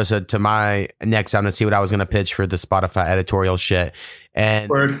listening before this to my next time to see what I was going to pitch for the Spotify editorial shit.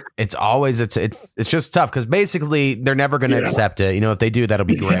 And it's always, it's just tough because basically they're never going to accept it. You know, if they do, that'll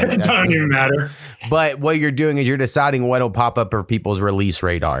be great. It doesn't even matter. But what you're doing is you're deciding what'll pop up for people's release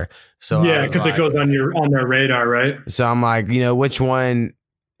radar. So yeah, because it goes on their radar, right? So I'm like, you know, which one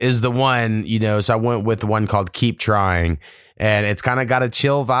is the one, you know? So I went with the one called Keep Trying. And it's kind of got a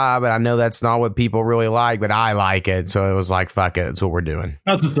chill vibe, and I know that's not what people really like, but I like it. So it was like, fuck it, that's what we're doing.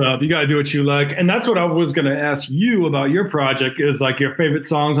 That's what's up. You got to do what you like. And that's what I was going to ask you about your project is like your favorite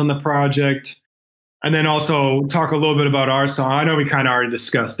songs on the project. And then also talk a little bit about our song. I know we kind of already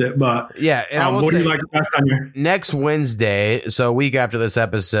discussed it, but yeah. And what do you like best on your next Wednesday? So a week after this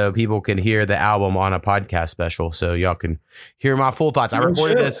episode, people can hear the album on a podcast special, so y'all can hear my full thoughts. I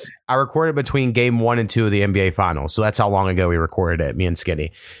recorded between game 1 and 2 of the NBA Finals, so that's how long ago we recorded it. Me and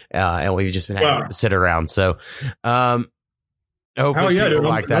Skinny, and we've just been having to sit around. So, hopefully people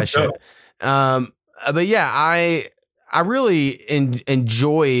like that shit. But yeah, I really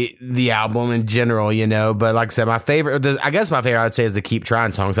enjoy the album in general, you know, but like I said, my favorite I would say is the Keep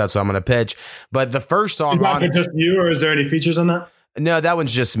Trying songs. That's what I'm going to pitch. But the first song is that just you, or is there any features on that? No, that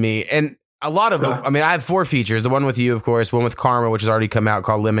one's just me. And a lot of them, I mean, I have 4 features. The one with you, of course, one with Karma, which has already come out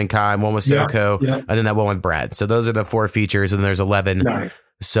called Lemon Kind, one with Soko, and then that one with Brad. So those are the 4 features, and there's 11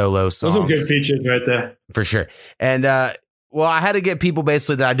 solo songs. Those are good features right there. For sure. And, well, I had to get people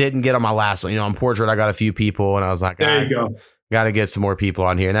basically that I didn't get on my last one. You know, on Portrait, I got a few people, and I was like, there you go. Got to get some more people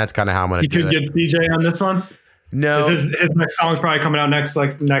on here, and that's kind of how I'm going to do it. You could get CJ on this one? No. His next song's probably coming out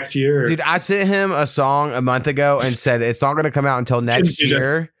next year. Dude, I sent him a song a month ago and said it's not going to come out until next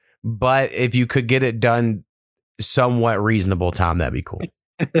year, but if you could get it done somewhat reasonable time, that'd be cool.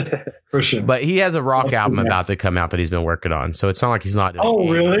 For sure. But he has a rock album about to come out that he's been working on, so it's not like he's not doing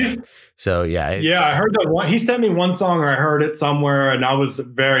really? So yeah, I heard that one. He sent me one song, or I heard it somewhere, and I was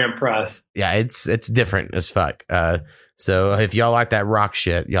very impressed. Yeah, it's different as fuck. So if y'all like that rock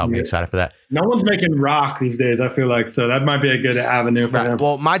shit, y'all be excited for that. No one's making rock these days, I feel like, so that might be a good avenue for him.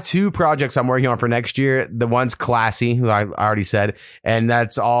 Well, my 2 projects I'm working on for next year, the one's Classy, who I already said, and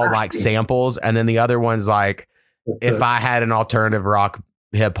that's all like samples, and then the other one's like if I had an alternative rock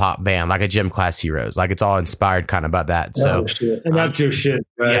hip hop band, like a Gym Class Heroes, like it's all inspired kind of by that. So, and that's your shit,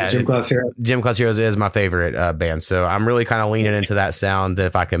 right? Yeah, Gym Class Heroes. Gym Class Heroes is my favorite band. So I'm really kind of leaning into that sound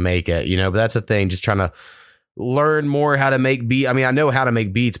if I can make it, you know. But that's the thing, just trying to learn more how to make beat. I mean, I know how to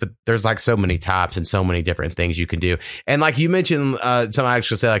make beats, but there's like so many types and so many different things you can do. And like you mentioned, someone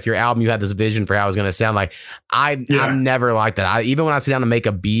actually said like your album, you had this vision for how it was going to sound. Like I'm never like that. Even when I sit down to make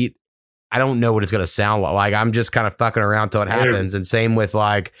a beat, I don't know what it's going to sound like. I'm just kind of fucking around till it happens. And same with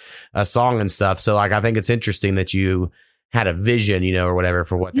like a song and stuff. So like, I think it's interesting that you had a vision, you know, or whatever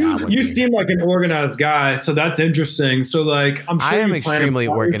for what you seem like an organized guy. So that's interesting. So like, I'm sure I am extremely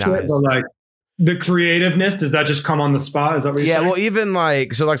organized. But like the creativeness, does that just come on the spot? Is that what you're saying? Well, even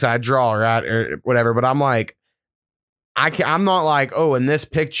like, so like I said, I draw, right, or whatever, but I'm like, I'm not like, oh, in this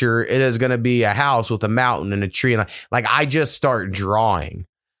picture, it is going to be a house with a mountain and a tree. And like, I just start drawing.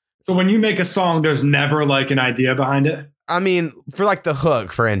 So when you make a song, there's never like an idea behind it? I mean, for like the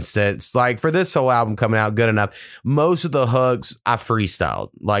hook, for instance, like for this whole album coming out good enough, most of the hooks I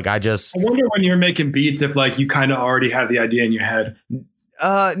freestyled. Like I wonder when you're making beats if like you kind of already have the idea in your head.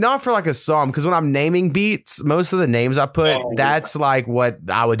 Not for like a song, because when I'm naming beats, most of the names I put, that's like what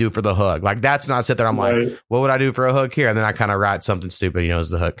I would do for the hook. Like that's not sit there. I'm like, what would I do for a hook here? And then I kind of write something stupid, you know, as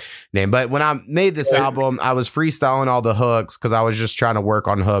the hook name. But when I made this album, I was freestyling all the hooks because I was just trying to work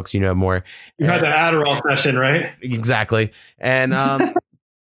on hooks, you know, more. You had the Adderall session, right? Exactly. And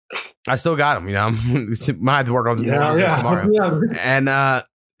I still got them, you know. Might have to work on them tomorrow. Yeah. And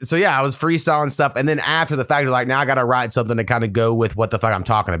so yeah, I was freestyling stuff, and then after the fact, like now I got to write something to kind of go with what the fuck I'm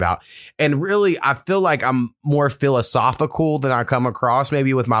talking about. And really, I feel like I'm more philosophical than I come across.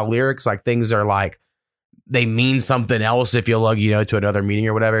 Maybe with my lyrics, like things are like they mean something else if you look, you know, to another meaning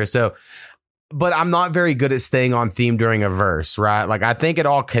or whatever. So, but I'm not very good at staying on theme during a verse, right? Like I think it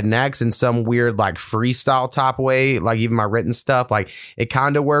all connects in some weird like freestyle type way. Like even my written stuff, like it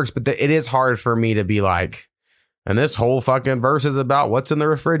kind of works, but it is hard for me to be like, and this whole fucking verse is about what's in the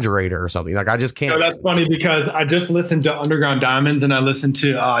refrigerator or something. Like I just can't. No, that's funny because I just listened to Underground Diamonds and I listened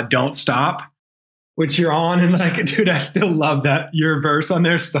to Don't Stop, which you're on. And like, dude, I still love that your verse on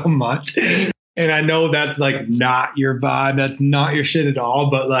there so much. And I know that's like not your vibe. That's not your shit at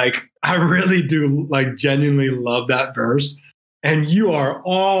all. But like, I really do like genuinely love that verse. And you are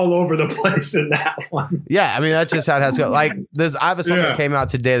all over the place in that one. Yeah, I mean, that's just how it has to go. Like, I have a song that came out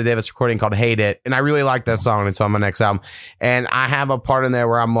today, the day of this recording, called Hate It. And I really like that song. And it's on my next album. And I have a part in there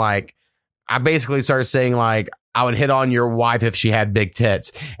where I'm like, I basically started saying, like, I would hit on your wife if she had big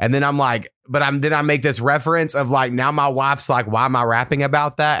tits. And then I'm like, then I make this reference of like, now my wife's like, why am I rapping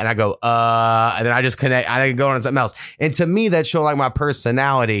about that? And I go, and then I just connect, I can go on to something else. And to me, that's showing like my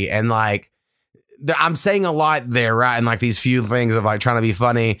personality and like, I'm saying a lot there, right? And like these few things of like trying to be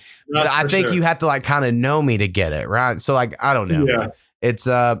funny, but I think you have to like kind of know me to get it, right? So like, I don't know. Yeah. It's,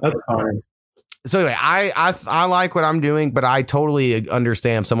 that's fine. So anyway, I like what I'm doing, but I totally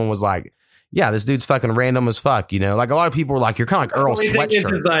understand if someone was like, yeah, this dude's fucking random as fuck, you know? Like a lot of people were like, you're kind of like Earl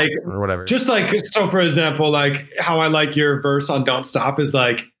Sweatshirt like, or whatever. Just like, so for example, like how I like your verse on Don't Stop is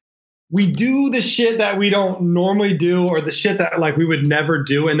like, we do the shit that we don't normally do or the shit that like we would never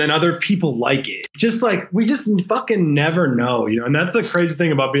do. And then other people like it. Just like, we just fucking never know, you know? And that's the crazy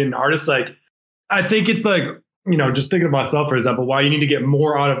thing about being an artist. Like, I think it's like, you know, just thinking of myself, for example, why you need to get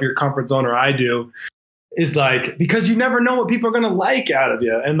more out of your comfort zone, or I do, is like, because you never know what people are going to like out of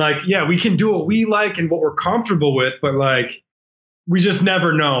you. And like, yeah, we can do what we like and what we're comfortable with, but like, we just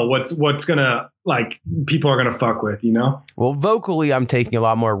never know what's going to like people are going to fuck with, you know? Well, vocally, I'm taking a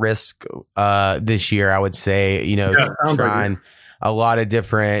lot more risk this year, I would say, you know, trying a lot of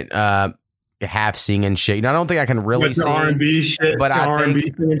different half singing shit. You know, I don't think I can really sing R&B shit, but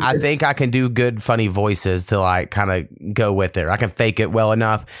I think I can do good funny voices to like kind of go with it. I can fake it well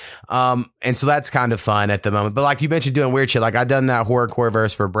enough. And so that's kind of fun at the moment. But like you mentioned doing weird shit, like I done that horrorcore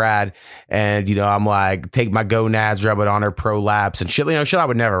verse for Brad, and you know, I'm like take my gonads, rub it on her prolapse and shit, you know, shit I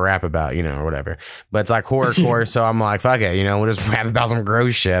would never rap about, you know, or whatever. But it's like horrorcore, so I'm like, fuck it, you know, we'll just rap about some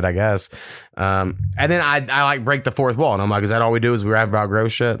gross shit, I guess. And then I like break the fourth wall, and I'm like, is that all we do is we rap about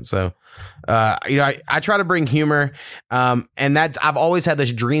gross shit? So you know, I try to bring humor, and that I've always had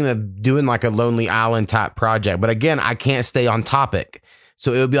this dream of doing like a Lonely Island type project, but again, I can't stay on topic.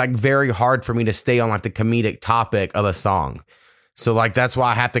 So it would be like very hard for me to stay on like the comedic topic of a song. So like, that's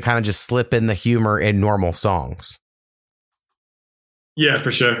why I have to kind of just slip in the humor in normal songs. Yeah,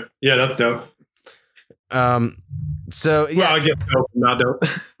 for sure. Yeah, that's dope. So yeah, well, I guess dope, not dope.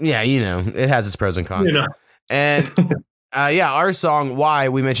 Yeah, you know, it has its pros and cons. You know. And yeah, our song "Why"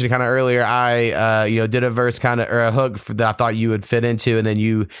 we mentioned it kind of earlier. I you know, did a verse kind of or a hook that I thought you would fit into, and then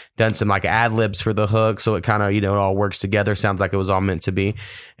you done some like ad libs for the hook, so it kind of, you know, it all works together. Sounds like it was all meant to be.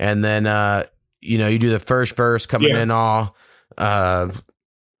 And then you know, you do the first verse coming in all I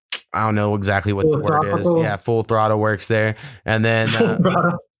don't know exactly what the word is. Yeah, full throttle works there, and then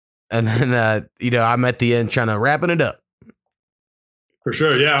you know, I'm at the end trying to wrapping it up. For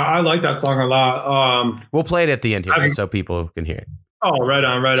sure. Yeah, I like that song a lot. We'll play it at the end here so people can hear it. Oh, right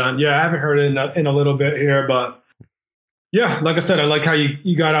on. Yeah, I haven't heard it in a little bit here, but yeah, like I said, I like how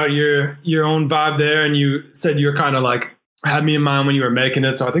you got out your own vibe there, and you said you were kind of like had me in mind when you were making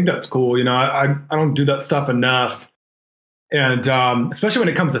it. So I think that's cool. You know, I don't do that stuff enough. And especially when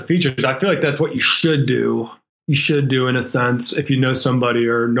it comes to features, I feel like that's what you should do. You should do in a sense if you know somebody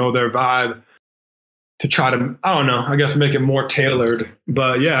or know their vibe, to try to, I don't know, I guess make it more tailored.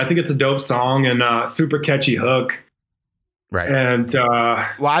 But yeah, I think it's a dope song and super catchy hook. Right. And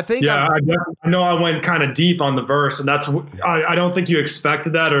well, I think I know I went kind of deep on the verse, and that's I don't think you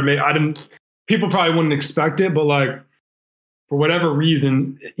expected that, or maybe I didn't. People probably wouldn't expect it, but like for whatever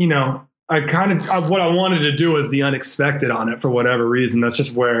reason, you know, I kind of what I wanted to do was the unexpected on it for whatever reason. That's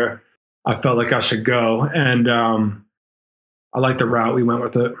just where I felt like I should go, and I like the route we went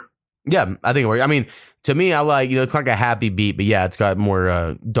with it. Yeah, I think it works. I mean, to me, I like, you know, it's like a happy beat, but yeah, it's got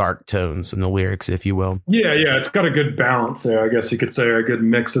more dark tones in the lyrics, if you will. Yeah, it's got a good balance there, I guess you could say, or a good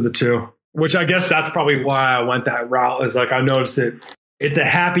mix of the two. Which I guess that's probably why I went that route. Is like I noticed it's a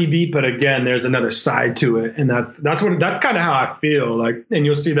happy beat, but again, there's another side to it, and that's kind of how I feel. Like, and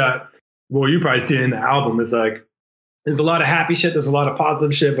you'll see that. Well, you probably see it in the album. Is like there's a lot of happy shit, there's a lot of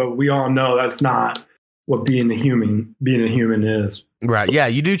positive shit, but we all know that's not what being a human is. Right. Yeah,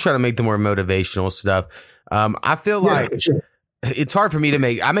 you do try to make the more motivational stuff. I feel like it's hard for me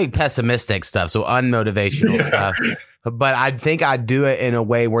to I make pessimistic stuff, so unmotivational stuff. But I think I do it in a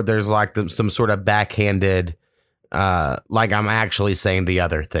way where there's like some sort of backhanded, like I'm actually saying the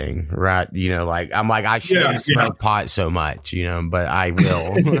other thing, right? You know, like I'm like, I shouldn't smoke pot so much, you know, but I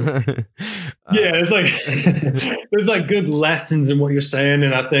will. It's like there's like good lessons in what you're saying,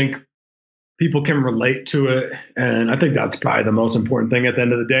 and I think people can relate to it. And I think that's probably the most important thing at the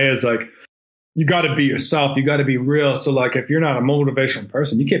end of the day is like, you got to be yourself. You got to be real. So like, if you're not a motivational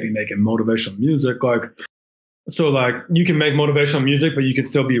person, you can't be making motivational music. Like, so like you can make motivational music, but you can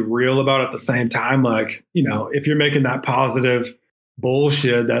still be real about it at the same time. Like, you know, if you're making that positive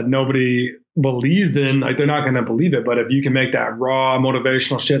bullshit that nobody believes in, like they're not going to believe it. But if you can make that raw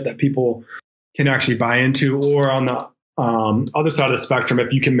motivational shit that people can actually buy into, or on the other side of the spectrum,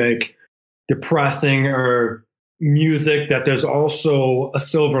 if you can make depressing or music that there's also a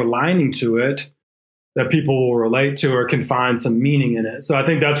silver lining to it that people will relate to or can find some meaning in it. So I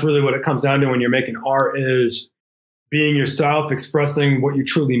think that's really what it comes down to when you're making art, is being yourself, expressing what you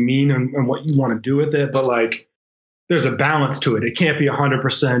truly mean and what you want to do with it. But like, there's a balance to it. It can't be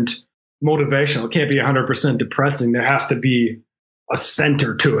 100% motivational. It can't be 100% depressing. There has to be a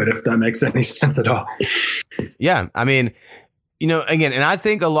center to it, if that makes any sense at all. Yeah. I mean, you know, again, and I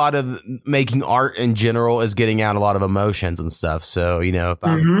think a lot of making art in general is getting out a lot of emotions and stuff. So, you know, if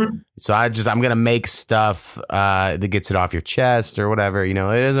I'm going to make stuff that gets it off your chest or whatever, you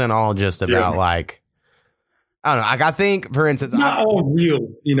know, it isn't all just about like, I don't know. Like, I think, for instance, it's not all real,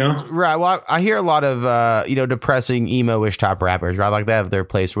 you know? Right. Well, I hear a lot of, you know, depressing emo-ish type rappers, right? Like, they have their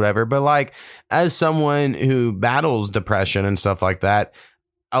place or whatever. But like, as someone who battles depression and stuff like that,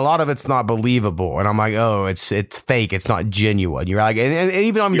 a lot of it's not believable. And I'm like, oh, it's fake. It's not genuine. You're like, and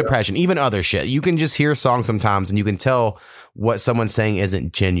even on depression, even other shit, you can just hear songs sometimes and you can tell what someone's saying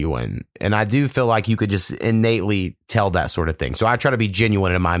isn't genuine. And I do feel like you could just innately tell that sort of thing. So I try to be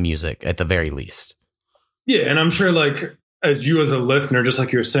genuine in my music at the very least. Yeah. And I'm sure, like, as you as a listener, just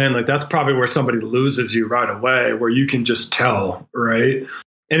like you were saying, like, that's probably where somebody loses you right away, where you can just tell, right?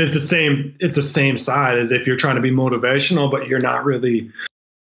 And it's the same side as if you're trying to be motivational, but you're not really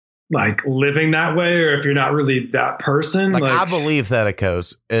like living that way, or if you're not really that person. Like I believe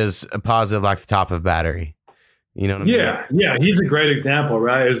Thetikos is a positive, like the top of battery. You know what I mean? Yeah. He's a great example,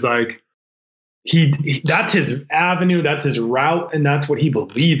 right? It's like he that's his avenue, that's his route, and that's what he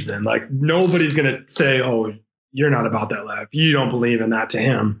believes in. Like, nobody's gonna say, "Oh, you're not about that life. You don't believe in that," to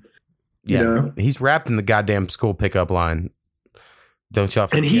him. Yeah, you know? He's rapping the goddamn school pickup line. Don't y'all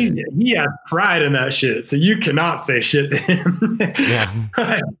forget. And he has pride in that shit, so you cannot say shit to him. Yeah.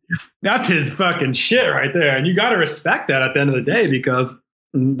 That's his fucking shit right there. And you got to respect that at the end of the day, because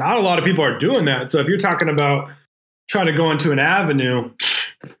not a lot of people are doing that. So if you're talking about trying to go into an avenue,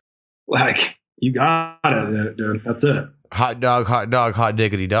 like, you got it, dude. That's it. Hot dog, hot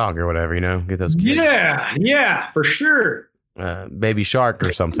diggity dog, or whatever, you know? Get those kids. Yeah, for sure. Baby shark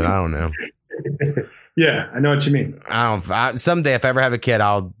or something. I don't know. Yeah, I know what you mean. Someday, if I ever have a kid,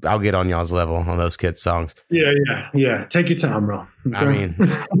 I'll get on y'all's level on those kids' songs. Yeah. Take your time, bro. Okay. I mean,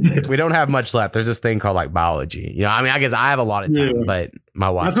 we don't have much left. There's this thing called like biology. You know, I mean, I guess I have a lot of time, but my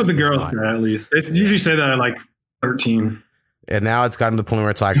wife. That's what the girls say, at least. They usually say that at like 13. And now it's gotten to the point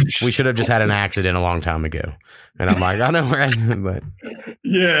where it's like, we should have just had an accident a long time ago. And I'm like, I know where I am, but.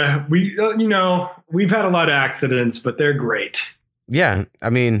 Yeah, we've had a lot of accidents, but they're great. Yeah, I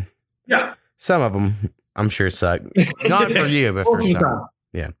mean. Yeah. Some of them, I'm sure, suck. Not for you, but for some.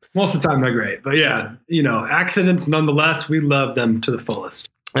 Yeah. Most of the time, they're great. But yeah, accidents, nonetheless, we love them to the fullest.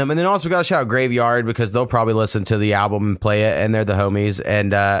 And then also, we got to shout out Graveyard, because they'll probably listen to the album and play it, and they're the homies.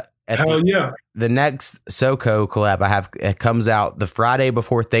 And the next SoCo collab I have, it comes out the Friday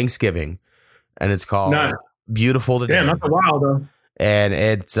before Thanksgiving, and it's called Beautiful Today. Damn, that's a while, though. And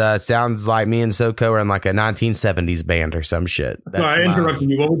it sounds like me and SoCo are in like a 1970s band or some shit. Sorry, I interrupted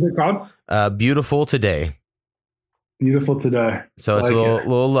you. What was it called? Beautiful Today. Beautiful Today. So it's a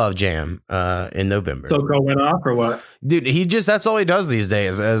little love jam in November. SoCo went off or what? Dude, that's all he does these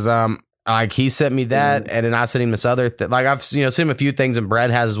days. Is like, he sent me that, and then I sent him this other like, I've sent him a few things, and Brad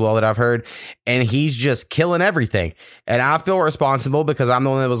has as well, that I've heard, and he's just killing everything. And I feel responsible, because I'm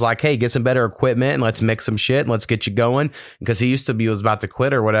the one that was like, hey, get some better equipment and let's mix some shit and let's get you going, because he was about to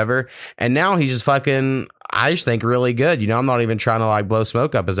quit or whatever, and now he's just fucking, I just think, really good. I'm not even trying to like blow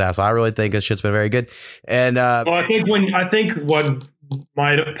smoke up his ass. I really think his shit's been very good. And well, I think what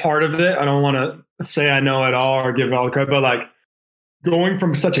might part of it, I don't want to say I know it all or give it all the credit, but like, going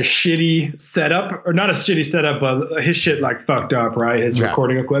from such a shitty setup, or not a shitty setup, but his shit like fucked up, right? His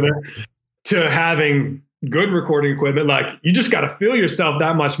recording equipment, to having good recording equipment. Like, you just got to feel yourself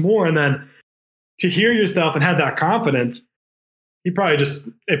that much more. And then to hear yourself and have that confidence, it probably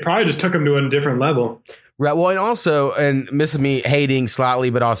just took him to a different level. Right. Well, and also, and this is me hating slightly,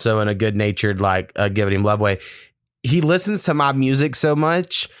 but also in a good natured, like giving him love way. He listens to my music so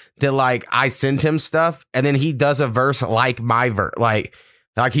much that like I send him stuff, and then he does a verse like my verse, like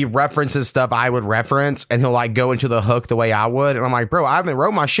he references stuff I would reference, and he'll like go into the hook the way I would. And I'm like, bro, I haven't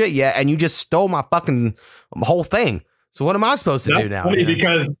wrote my shit yet, and you just stole my fucking whole thing. So what am I supposed to do now? Funny,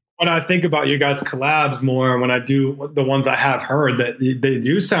 because when I think about you guys collabs more, when I do the ones I have heard, that they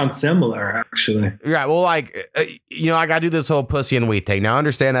do sound similar, actually. Yeah, well, like, I got to do this whole pussy and weed thing. Now, I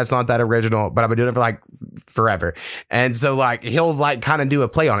understand that's not that original, but I've been doing it for like forever. And so, like, he'll like kind of do a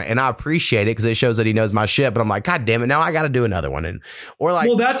play on it. And I appreciate it because it shows that he knows my shit. But I'm like, God damn it, now I got to do another one. And or like,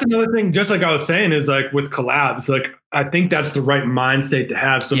 well, that's another thing, just like I was saying, is like with collabs, like, I think that's the right mind state to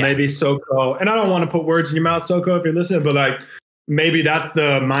have. So maybe Soko, and I don't want to put words in your mouth, Soko, if you're listening, but like, maybe that's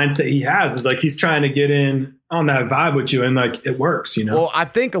the mindset he has, is like he's trying to get in on that vibe with you, and like it works, Well, I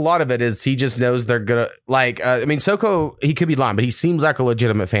think a lot of it is he just knows they're gonna like. I mean, Soko, he could be lying, but he seems like a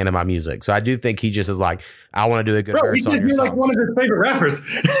legitimate fan of my music. So I do think he just is like, I want to do a good verse on your songs. Like one of his favorite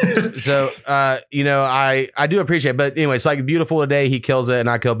rappers. So, I do appreciate it. But anyway, it's like Beautiful Today. He kills it and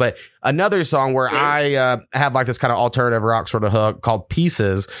I kill. But another song where I have like this kind of alternative rock sort of hook called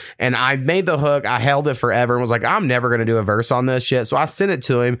Pieces. And I made the hook. I held it forever and was like, I'm never going to do a verse on this shit. So I sent it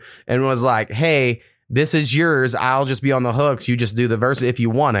to him and was like, hey, this is yours. I'll just be on the hooks. You just do the verse if you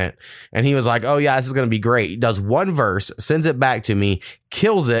want it. And he was like, oh yeah, this is going to be great. He does one verse, sends it back to me,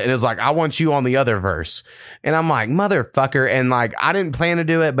 kills it. And is like, I want you on the other verse. And I'm like, motherfucker. And like, I didn't plan to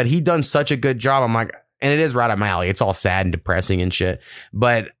do it, but he done such a good job. I'm like, and it is right up my alley. It's all sad and depressing and shit.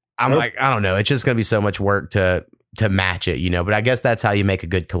 But I'm like, I don't know. It's just going to be so much work to match it, but I guess that's how you make a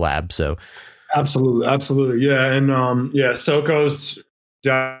good collab. So absolutely. Absolutely. Yeah. And, Soko's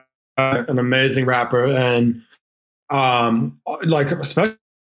an amazing rapper, and like especially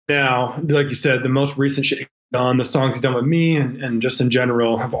now, like you said, the most recent shit he's done, the songs he's done with me and just in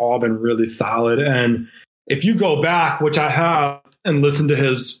general have all been really solid. And if you go back, which I have, and listen to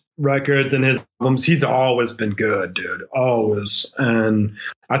his records and his albums, he's always been good, dude, always. And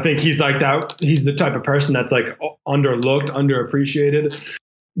I think he's like that. He's the type of person that's like underlooked, underappreciated,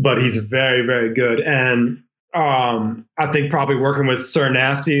 but he's very, very good. And I think probably working with Sir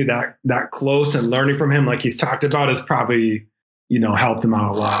Nasty that close and learning from him, like he's talked about, has probably, helped him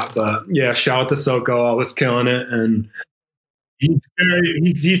out a lot. But yeah, shout out to Soko, always killing it. And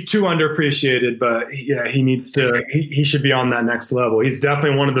he's too underappreciated, but yeah, he should be on that next level. He's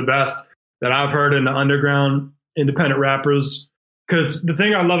definitely one of the best that I've heard in the underground independent rappers. Cause the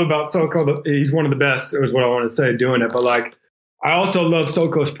thing I love about Soko, he's one of the best, is what I want to say, doing it. But like, I also love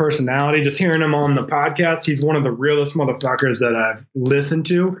Soko's personality. Just hearing him on the podcast, he's one of the realest motherfuckers that I've listened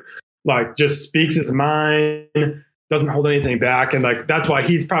to. Like, just speaks his mind, doesn't hold anything back. And like, that's why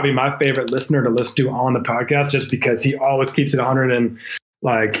he's probably my favorite listener to listen to on the podcast, just because he always keeps it 100 and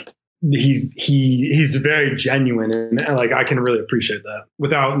like, he's very genuine. And like, I can really appreciate that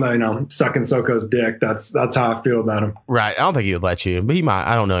without, sucking Soko's dick. That's how I feel about him. Right. I don't think he would let you, but he might.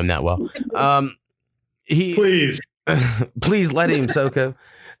 I don't know him that well. Please let him, Soko.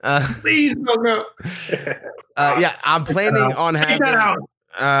 Please, no. Yeah, I'm planning on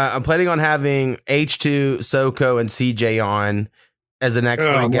having H2, Soko, and CJ on as the next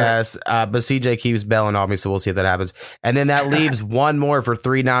three guests. But CJ keeps bailing on me, so we'll see if that happens. And then that leaves one more for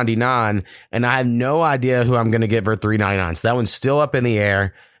 $3.99, and I have no idea who I'm going to get for $3.99. So that one's still up in the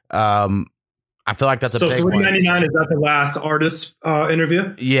air. I feel like that's a big one. So $3.99, is that the last artist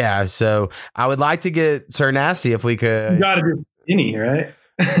interview? Yeah, so I would like to get Sir Nasty if we could. You got to do Skinny, right?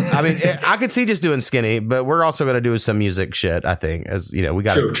 I mean, I could see just doing Skinny, but we're also going to do some music shit, I think. As we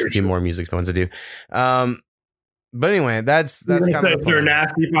got a few more music ones to do. But anyway, that's kind of Sir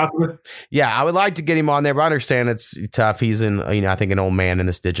Nasty, possibly. Yeah, I would like to get him on there, but I understand it's tough. He's in, I think, an old man in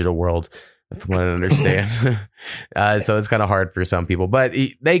this digital world. If you want to understand. So it's kind of hard for some people, but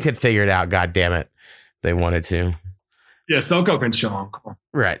they could figure it out. God damn it. They wanted to. Yeah. Soko can show him.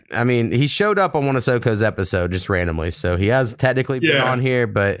 Right. I mean, he showed up on one of Soko's episodes just randomly. So he has technically been on here,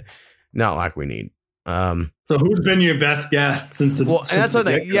 but not like we need. So who's been your best guest since the? Well, and that's what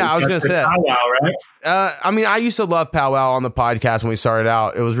they. Yeah, I was going to say that. Powwow, right? I mean, I used to love Powwow on the podcast when we started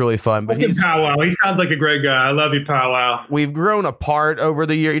out. It was really fun. But Powwow, he sounds like a great guy. I love you, Powwow. We've grown apart over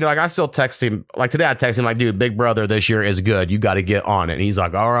the year. Like I still text him. Like today, I text him like, "Dude, Big Brother this year is good. You got to get on it." And he's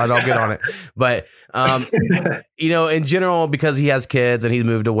like, "All right, I'll get on it." But in general, because he has kids and he's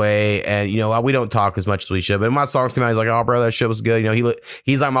moved away, and we don't talk as much as we should. But when my songs come out, he's like, "Oh, bro, that shit was good."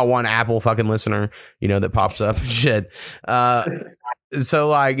 He's like my one Apple fucking listener. That pops up and shit. So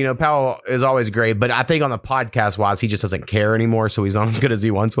like, Powell is always great, but I think on the podcast wise, he just doesn't care anymore. So he's not as good as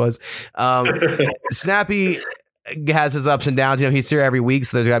he once was. Snappy has his ups and downs. He's here every week,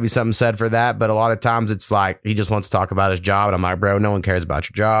 so there's got to be something said for that. But a lot of times it's like he just wants to talk about his job, and I'm like, bro, no one cares about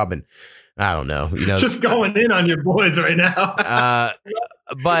your job, and I don't know. Just going in on your boys right now.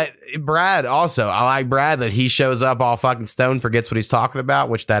 But Brad also, I like Brad that he shows up all fucking stoned, forgets what he's talking about,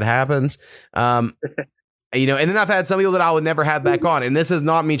 which that happens. And then I've had some people that I would never have back on. And this is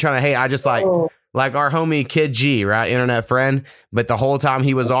not me trying to hate. I just like our homie Kid G, right? Internet friend. But the whole time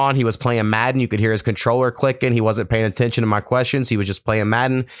he was on, he was playing Madden. You could hear his controller clicking. He wasn't paying attention to my questions. He was just playing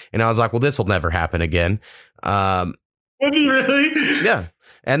Madden. And I was like, well, this will never happen again. Was he really? Yeah.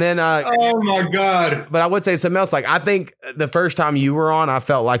 And then, oh my God. But I would say something else. Like, I think the first time you were on, I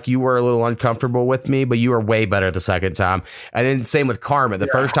felt like you were a little uncomfortable with me, but you were way better the second time. And then same with Karma. The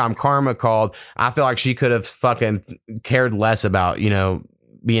first time Karma called, I feel like she could have fucking cared less about,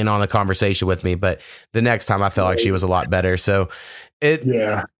 being on the conversation with me. But the next time I felt like she was a lot better. So it's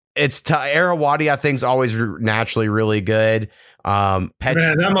Arawati, I think, is always naturally really good. Man,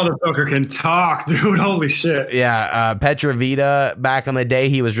 that motherfucker can talk, dude. Holy shit. Yeah. Petra Vida, back in the day,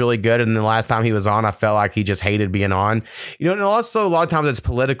 he was really good. And the last time he was on, I felt like he just hated being on. And also a lot of times it's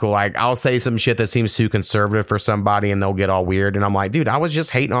political. Like, I'll say some shit that seems too conservative for somebody and they'll get all weird. And I'm like, dude, I was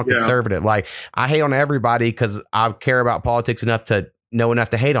just hating on conservative. Like, I hate on everybody because I care about politics enough to know enough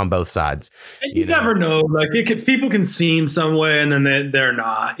to hate on both sides. You never know. Like, people can seem some way and then they're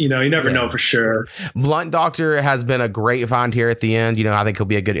not. You never know for sure. Blunt Doctor has been a great find here at the end. I think he'll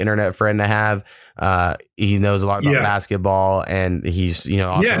be a good internet friend to have. He knows a lot about basketball, and he's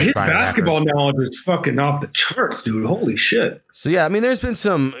also his basketball knowledge is fucking off the charts, dude. Holy shit. So yeah, I mean, there's been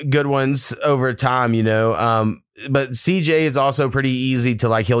some good ones over time, but CJ is also pretty easy to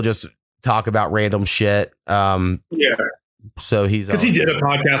like. He'll just talk about random shit. So he's because he did a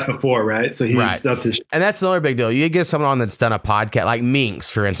podcast before, right? So that's his. And that's another big deal. You get someone on that's done a podcast, like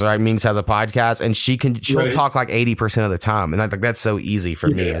Minx, for instance. Right? Minx has a podcast, and she'll talk like 80% of the time, and I think that's so easy for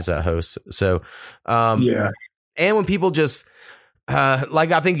me as a host. So, and when people just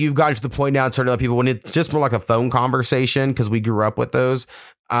like, I think you've gotten to the point now in certain other people when it's just more like a phone conversation because we grew up with those.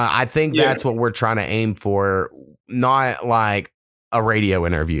 I think that's what we're trying to aim for, not like a radio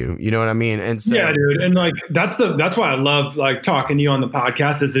interview, you know what I mean? And so, yeah, dude, and like that's why I love like talking to you on the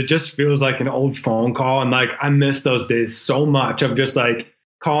podcast. Is it just feels like an old phone call, and like I miss those days so much of just like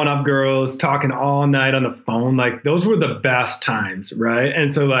calling up girls, talking all night on the phone. Like those were the best times, right?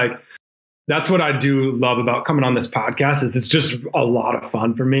 And so like that's what I do love about coming on this podcast. Is it's just a lot of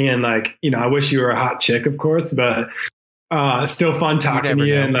fun for me, and like I wish you were a hot chick, of course, but still fun talking to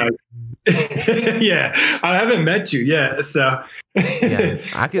you, and like. Yeah, I haven't met you yet, so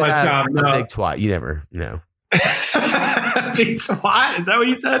I could have a big twat. You never know. Big twat? Is that what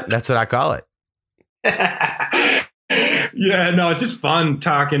you said? That's what I call it. Yeah, no, it's just fun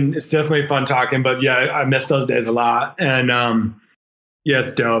talking. It's definitely fun talking, but yeah, I miss those days a lot, and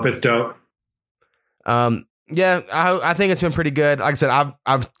it's dope. It's dope. Yeah, I think it's been pretty good. Like I said,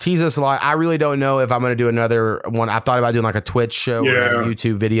 I've teased this a lot. I really don't know if I'm going to do another one. I thought about doing like a Twitch show or a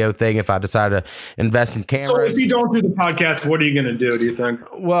YouTube video thing if I decide to invest in cameras. So if you don't do the podcast, what are you going to do you think?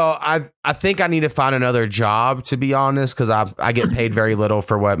 Well, I think I need to find another job, to be honest, because I get paid very little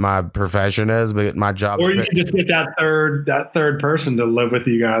for what my profession is, but my job. Or you can just get that third person to live with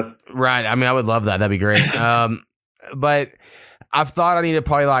you guys. Right. I mean, I would love that. That'd be great. But I've thought I need to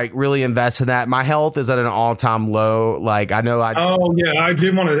probably like really invest in that. My health is at an all-time low. Like I know I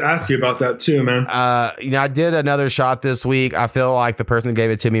did want to ask you about that too, man. I did another shot this week. I feel like the person who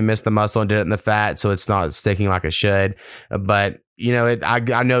gave it to me missed the muscle and did it in the fat, so it's not sticking like it should. But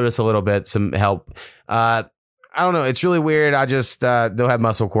I noticed a little bit some help. I don't know. It's really weird. I just don't have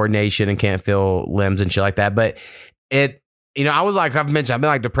muscle coordination and can't feel limbs and shit like that. But I was like, I've mentioned, I've been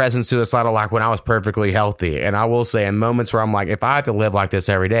like depressed and suicidal like when I was perfectly healthy. And I will say in moments where I'm like, if I have to live like this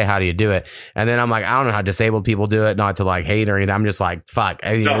every day, how do you do it? And then I'm like, I don't know how disabled people do it, not to like hate or anything. I'm just like, fuck.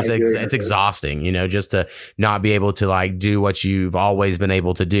 It's exhausting, just to not be able to like do what you've always been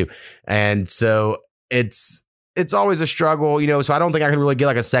able to do. And so it's always a struggle, so I don't think I can really get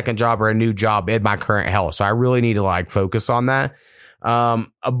like a second job or a new job in my current health. So I really need to like focus on that.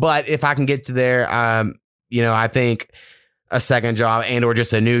 But if I can get to there, I think a second job and or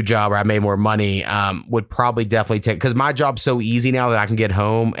just a new job where I made more money would probably definitely take, because my job's so easy now that I can get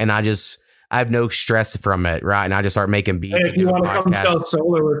home and I have no stress from it, right? And I just start making beats. Hey, if you want to come sell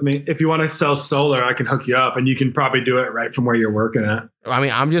solar with me, if you want to sell solar, I can hook you up and you can probably do it right from where you're working at. I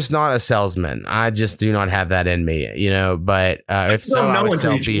mean, I'm just not a salesman. I just do not have that in me, but if so, I would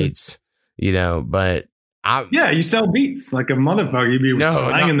sell beats, but you sell beats like a motherfucker. You'd be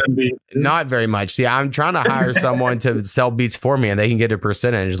slanging them beats. Not very much. See, I'm trying to hire someone to sell beats for me, and they can get a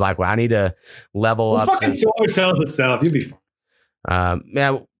percentage. Like, well, I need to level up. Fucking solar sells itself. You'll be fine.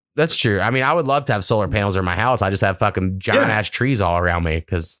 Yeah, that's true. I mean, I would love to have solar panels in my house. I just have fucking giant ass trees all around me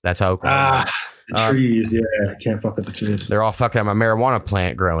because that's how Oklahoma is. The trees, I can't fuck with the trees. They're all fucking up my marijuana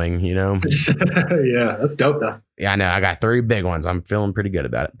plant growing, Yeah, that's dope though. Yeah, I know. I got 3 big ones. I'm feeling pretty good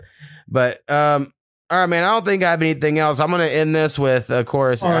about it. But All right, man. I don't think I have anything else. I'm going to end this with, of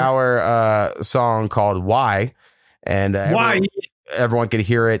course, our song called Why. And Why? Everyone can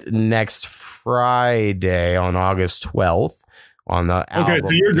hear it next Friday on August 12th on the album. Okay,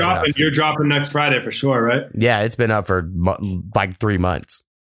 so you're dropping next Friday for sure, right? Yeah, it's been up for like 3 months.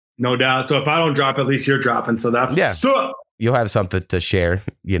 No doubt. So if I don't drop, at least you're dropping. So that's what's up. You'll have something to share,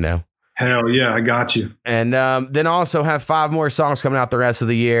 you know. Hell yeah, I got you. And then also have 5 more songs coming out the rest of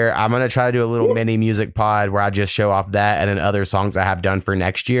the year. I'm going to try to do a little mini music pod where I just show off that and then other songs I have done for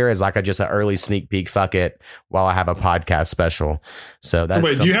next year is like just an early sneak peek. Fuck it, while I have a podcast special. So that's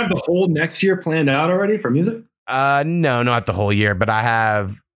wait, do you have the whole next year planned out already for music? No, not the whole year, but I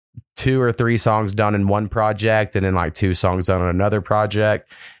have 2 or 3 songs done in one project and then like 2 songs done on another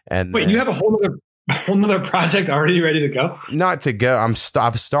project. And wait, you have a whole nother project already ready to go? Not to go.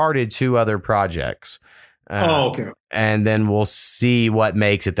 I've started 2 other projects. Okay. And then we'll see what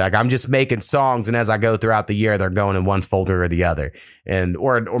makes it. Like I'm just making songs, and as I go throughout the year, they're going in one folder or the other, and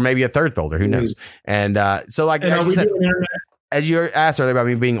or maybe a third folder. Who knows? And so, like as you asked earlier about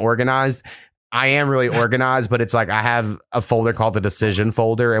me being organized, I am really organized, but it's like I have a folder called the decision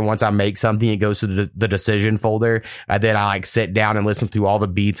folder. And once I make something, it goes to the decision folder. And then I like sit down and listen through all the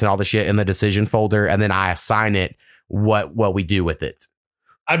beats and all the shit in the decision folder. And then I assign it what we do with it.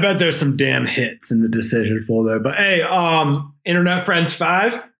 I bet there's some damn hits in the decision folder. But hey, Internet Friends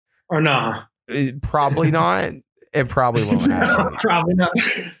 5 or nah? Probably not. It probably won't happen. Probably not.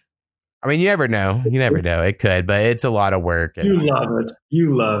 I mean, you never know. You never know. It could, but it's a lot of work. You love it.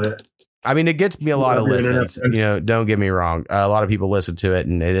 You love it. I mean, it gets me a lot of listens. You know, don't get me wrong. A lot of people listen to it,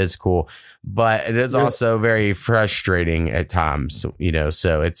 and it is cool, but it is also very frustrating at times. You know,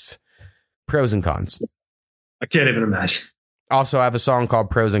 so it's pros and cons. I can't even imagine. Also, I have a song called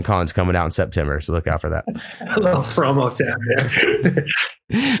 "Pros and Cons" coming out in September, so look out for that. A little promo tab there.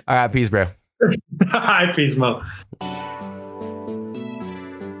 All right, peace, bro. Hi, peace, Mo.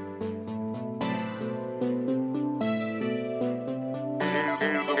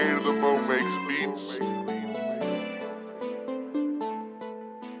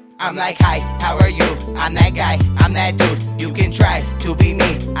 I'm like, hi, how are you? I'm that guy, I'm that dude. You can try to be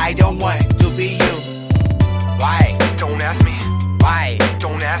me, I don't want to be you. Why? Don't ask me. Why?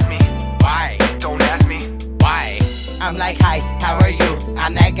 Don't ask me. Why? Don't ask me. Why? I'm like, hi, how are you?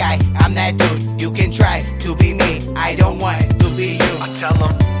 I'm that guy, I'm that dude. You can try to be me, I don't want to be you. I tell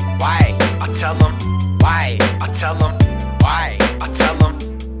them. Why? I tell them. Why? I tell them. Why? I tell them.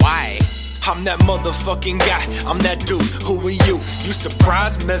 Why? I'm that motherfucking guy, I'm that dude, who are you? You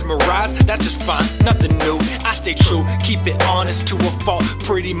surprised, mesmerized, that's just fine, nothing new. I stay true, keep it honest to a fault,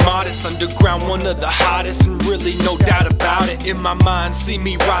 pretty modest. Underground, one of the hottest, and really no doubt about it. In my mind, see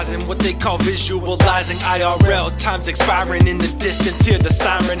me rising, what they call visualizing. IRL, time's expiring in the distance, hear the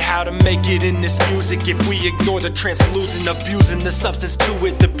siren. How to make it in this music if we ignore the trance, losing, abusing the substance to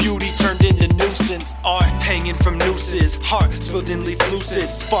it. The beauty turned into nuisance, art hanging from nooses, heart spilled in leaf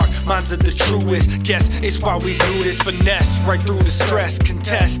looses, spark, minds of the truest. Guess it's why we do this. Finesse right through the stress.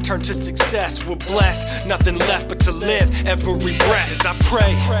 Contest turn to success. We're blessed. Nothing left but to live every breath as I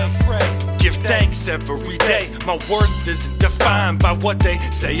pray. Give thanks every day. My worth isn't defined by what they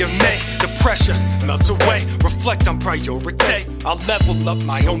say of me. The pressure melts away. Reflect on priority. I'll level up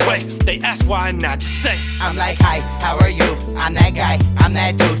my own way. They ask why and I just say I'm like, hi, how are you? I'm that guy, I'm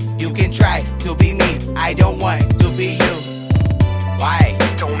that dude. You can try to be me, I don't want to be you. Why?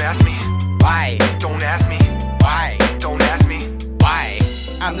 Don't ask me. Why? Don't ask me. Why? Don't ask me. Why?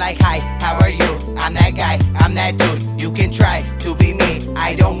 I'm like, hi, how are you? I'm that guy, I'm that dude. You can try to be me,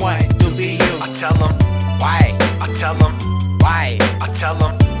 I don't want to be you. I tell them. Why? I tell them. Why? I tell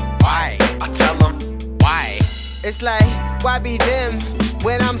them. Why? I tell them. Why? It's like, why be them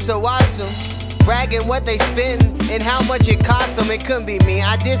when I'm so awesome? Bragging what they spend and how much it cost them. It couldn't be me.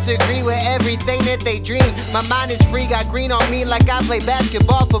 I disagree with everything that they dream. My mind is free, got green on me like I play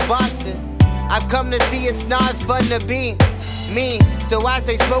basketball for Boston. I've come to see it's not fun to be me, so I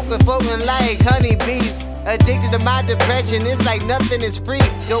stay smoking, floating like honeybees. Addicted to my depression, it's like nothing is free.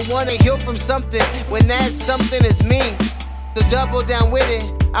 Don't wanna heal from something when that something is me. So double down with it,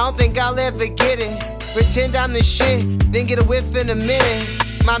 I don't think I'll ever get it. Pretend I'm the shit, then get a whiff in a minute.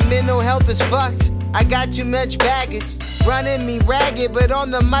 My mental health is fucked, I got too much baggage. Running me ragged, but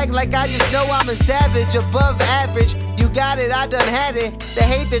on the mic like I just know I'm a savage. Above average, you got it, I done had it. The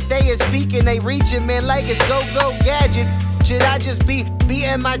hate that they is speaking, they reaching, man, like it's go-go gadgets. Should I just be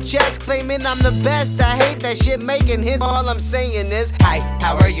beating my chest, claiming I'm the best? I hate that shit making hits. All I'm saying is, hi,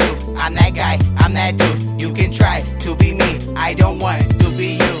 how are you? I'm that guy, I'm that dude. You can try to be me, I don't want to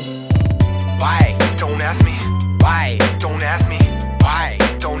be you. Why? Don't ask me. Why? Don't ask me. Why?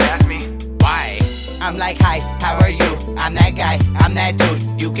 Don't ask me. Why? I'm like, hi, how are you? I'm that guy, I'm that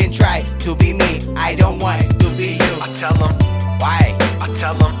dude. You can try to be me, I don't want to be you. I tell them why? I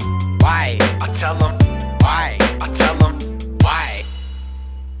tell them Why? I tell them Why?